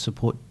is to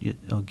support you,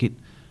 or get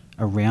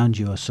around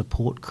you a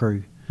support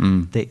crew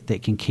that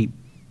can keep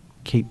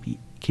you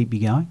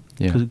going.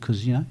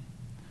 Because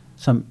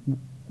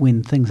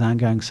when things aren't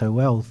going so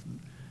well,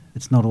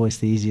 it's not always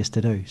the easiest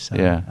to do. So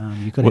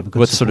you've got to have a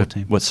good support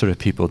team. What sort of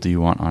people do you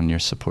want on your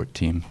support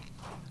team?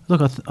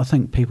 Look, I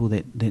think people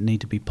that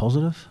need to be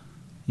positive.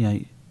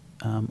 I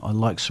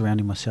like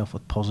surrounding myself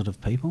with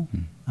positive people.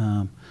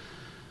 And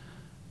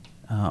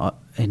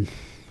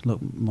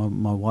look,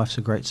 my wife's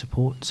a great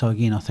support. So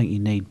again, I think you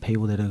need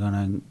people that are going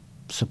to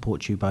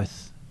support you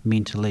both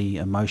mentally,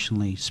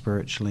 emotionally,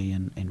 spiritually,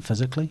 and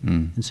physically.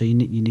 And so you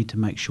need to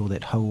make sure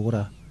that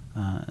hauora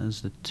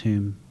is the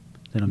term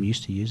that I'm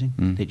used to using,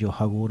 that your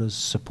hauora is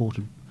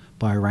supported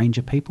by a range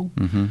of people.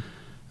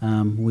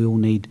 We all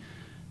need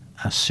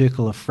a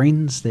circle of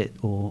friends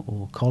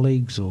or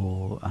colleagues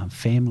or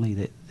family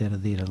that are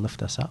there to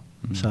lift us up.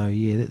 So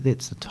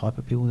that's the type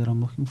of people that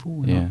I'm looking for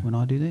when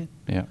I do that.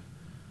 Yeah.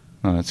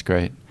 Oh, that's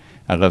great.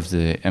 I love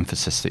the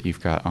emphasis that you've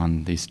got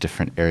on these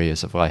different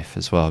areas of life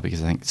as well,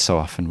 because I think so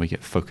often we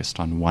get focused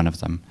on one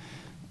of them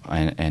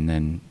and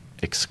then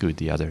exclude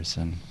the others.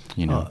 And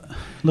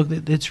look,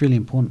 that's really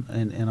important,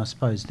 and I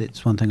suppose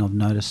that's one thing I've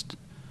noticed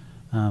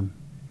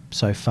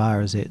so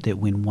far is that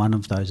when one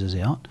of those is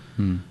out,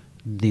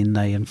 then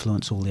they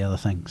influence all the other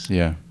things.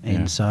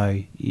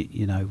 So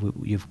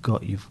you've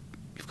got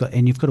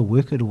to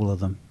work at all of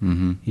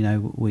them.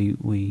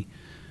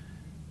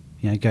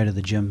 We go to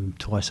the gym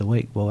twice a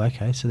week. Well,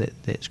 okay, so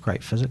that's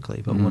great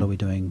physically, but what are we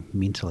doing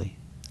mentally?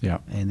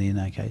 And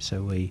then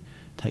so we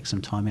take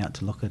some time out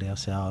to look at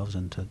ourselves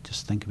and to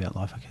just think about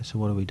life. Okay, so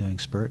what are we doing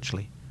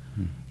spiritually?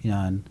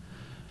 And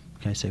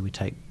so we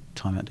take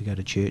time out to go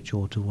to church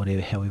or to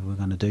however we're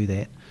going to do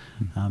that.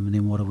 And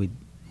then what are we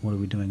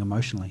doing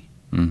emotionally?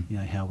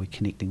 How are we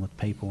connecting with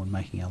people and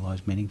making our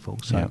lives meaningful?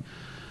 So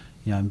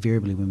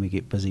invariably when we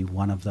get busy,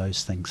 one of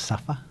those things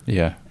suffer.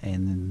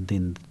 And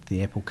then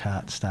the apple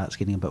cart starts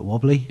getting a bit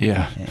wobbly.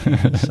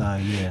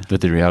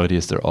 But the reality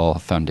is they're all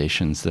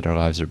foundations that our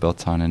lives are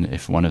built on, and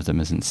if one of them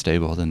isn't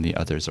stable, then the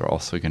others are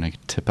also going to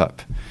tip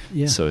up.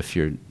 So if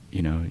you're,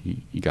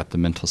 you got the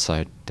mental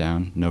side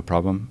down, no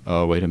problem.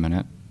 Oh, wait a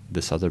minute.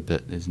 This other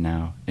bit is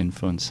now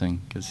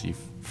influencing because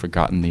you've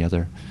forgotten the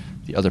other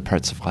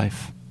parts of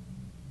life.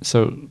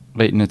 So,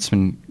 Leighton, it's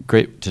been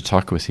great to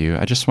talk with you.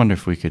 I just wonder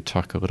if we could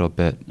talk a little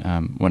bit,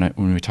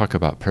 when we talk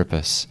about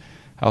purpose,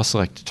 I also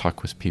like to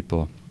talk with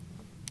people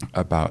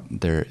about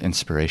their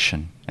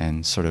inspiration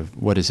and sort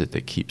of what is it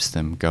that keeps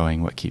them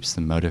going, what keeps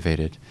them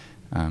motivated.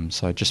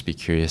 So I'd just be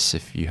curious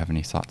if you have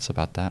any thoughts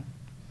about that.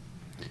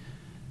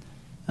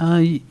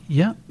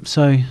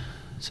 So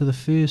the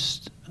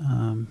first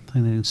thing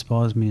that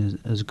inspires me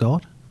is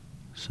God.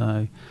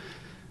 So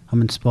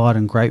I'm inspired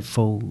and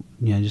grateful,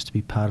 just to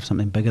be part of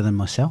something bigger than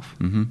myself.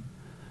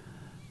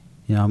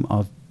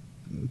 I've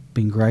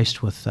been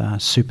graced with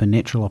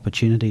supernatural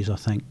opportunities, I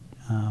think,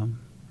 and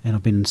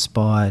I've been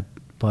inspired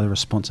by the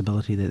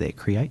responsibility that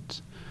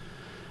creates.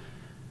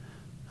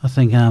 I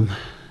think, and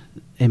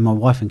my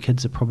wife and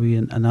kids are probably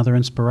another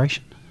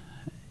inspiration,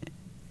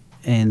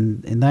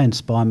 and they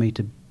inspire me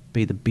to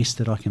be the best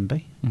that I can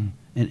be.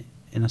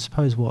 And I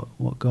suppose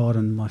what God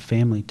and my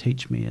family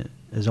teach me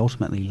is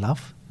ultimately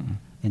love.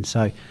 And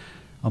so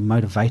I'm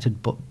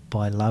motivated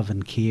by love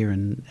and care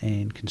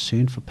and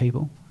concern for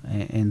people,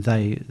 and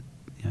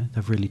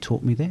they've really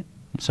taught me that.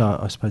 So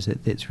I suppose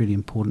that's really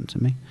important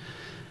to me.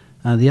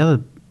 The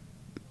other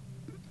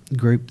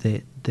group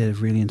that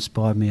have really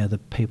inspired me are the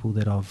people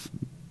that I've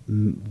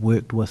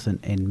worked with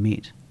and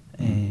met,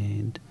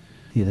 and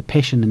the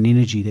passion and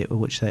energy with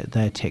which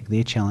they attack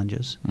their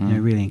challenges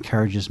really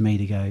encourages me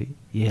to go,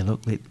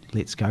 look,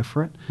 let's go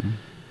for it,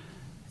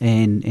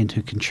 and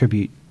to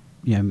contribute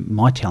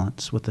my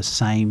talents with the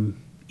same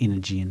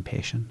energy and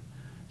passion.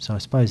 So I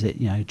suppose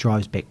that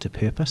drives back to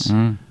purpose.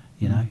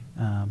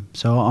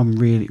 So I'm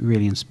really,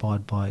 really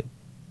inspired by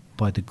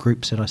the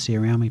groups that I see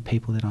around me,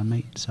 people that I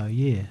meet. So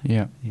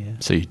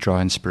So you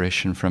draw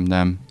inspiration from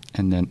them,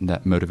 and then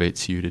that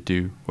motivates you to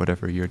do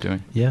whatever you're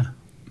doing.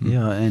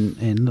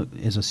 And look,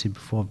 as I said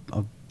before,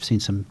 I've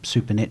seen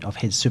I've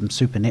had some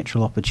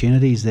supernatural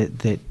opportunities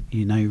that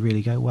you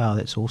really go, wow,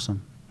 that's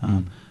awesome.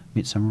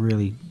 Met some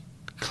really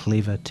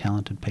clever,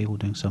 talented people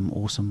doing some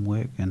awesome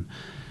work, and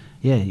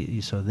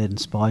so that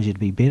inspires you to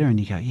be better, and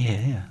you go,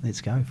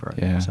 let's go for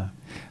it. So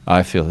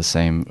I feel the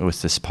same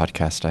with this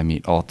podcast. I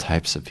meet all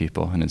types of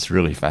people, and it's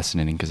really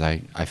fascinating because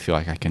I feel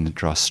like I can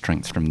draw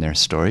strength from their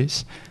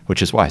stories,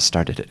 which is why I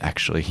started it,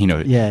 actually.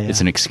 It's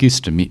an excuse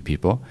to meet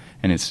people,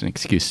 and it's an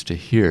excuse to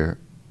hear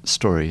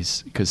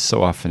stories, because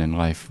so often in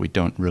life we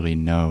don't really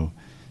know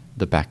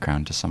the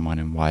background to someone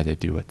and why they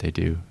do what they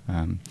do.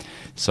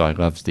 So I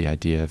love the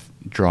idea of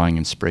drawing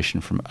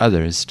inspiration from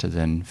others to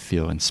then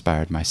feel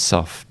inspired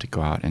myself to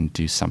go out and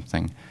do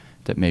something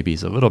that maybe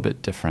is a little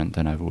bit different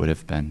than I would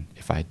have been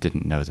if I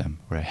didn't know them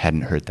or I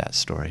hadn't heard that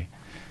story.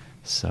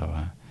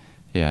 So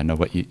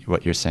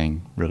what you're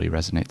saying really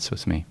resonates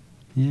with me.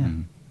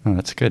 Oh,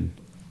 that's good.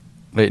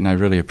 Leighton, I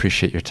really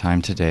appreciate your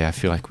time today. I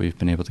feel like we've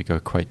been able to go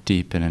quite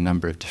deep in a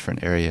number of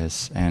different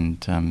areas,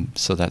 and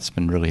so that's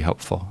been really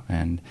helpful.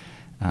 And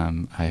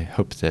I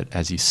hope that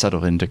as you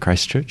settle into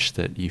Christchurch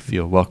that you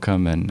feel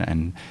welcome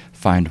and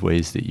find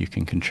ways that you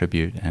can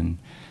contribute. And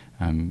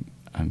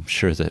I'm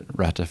sure that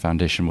Rātā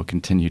Foundation will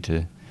continue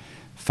to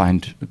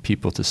find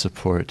people to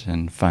support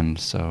and fund.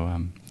 So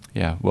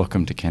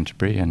welcome to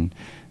Canterbury, and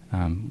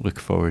look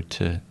forward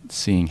to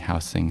seeing how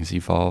things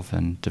evolve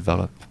and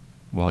develop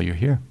while you're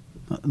here.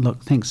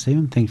 Look, thanks,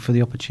 Stephen. Thank you for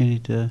the opportunity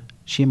to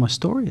share my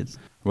story.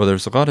 Well,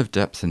 there's a lot of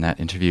depth in that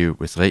interview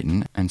with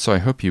Leighton, and so I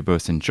hope you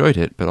both enjoyed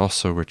it, but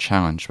also were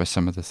challenged by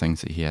some of the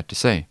things that he had to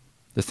say.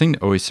 The thing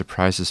that always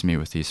surprises me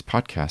with these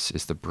podcasts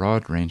is the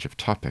broad range of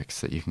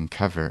topics that you can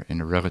cover in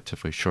a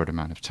relatively short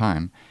amount of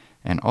time,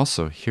 and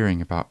also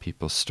hearing about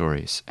people's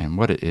stories and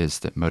what it is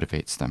that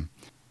motivates them.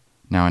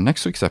 Now, in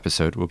next week's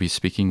episode, we'll be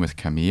speaking with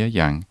Camilla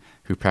Young,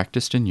 who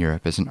practiced in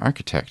Europe as an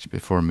architect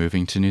before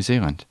moving to New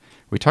Zealand.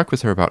 We talk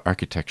with her about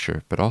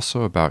architecture, but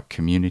also about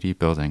community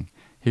building.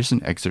 Here's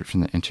an excerpt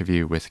from the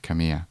interview with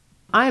Camilla.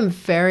 I am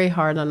very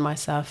hard on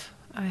myself.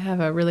 I have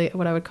a really,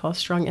 what I would call a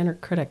strong inner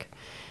critic.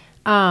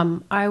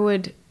 I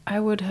would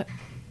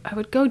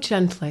go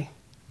gently.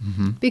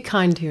 Mm-hmm. Be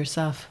kind to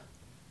yourself.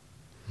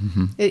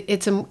 Mm-hmm.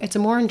 It's a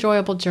more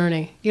enjoyable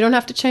journey. You don't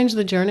have to change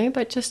the journey,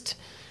 but just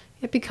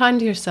be kind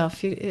to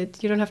yourself. You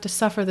don't have to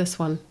suffer this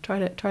one.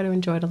 Try to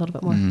enjoy it a little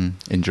bit more.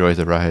 Enjoy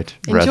the ride.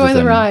 Enjoy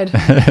the ride,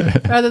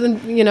 rather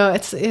than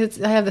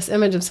it's. I have this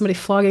image of somebody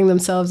flogging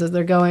themselves as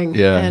they're going,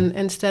 and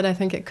instead I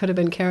think it could have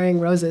been carrying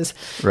roses.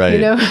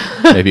 Right.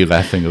 Maybe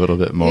laughing a little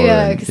bit more.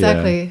 Yeah,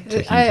 exactly.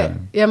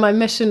 Yeah, my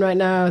mission right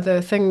now,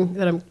 the thing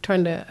that I'm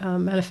trying to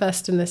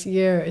manifest in this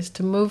year, is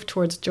to move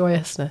towards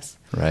joyousness.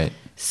 Right.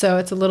 So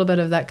it's a little bit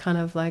of that kind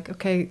of like,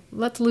 okay,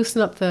 let's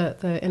loosen up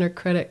the inner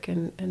critic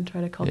and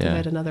try to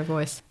cultivate another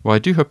voice. Well, I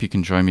do hope you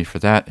can join me for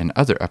that and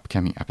other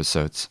upcoming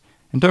episodes.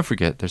 And don't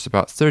forget, there's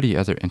about 30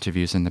 other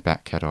interviews in the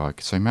back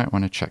catalog, so you might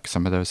want to check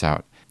some of those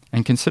out.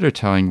 And consider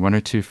telling 1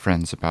 or 2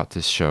 friends about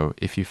this show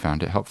if you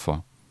found it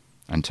helpful.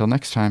 Until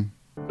next time.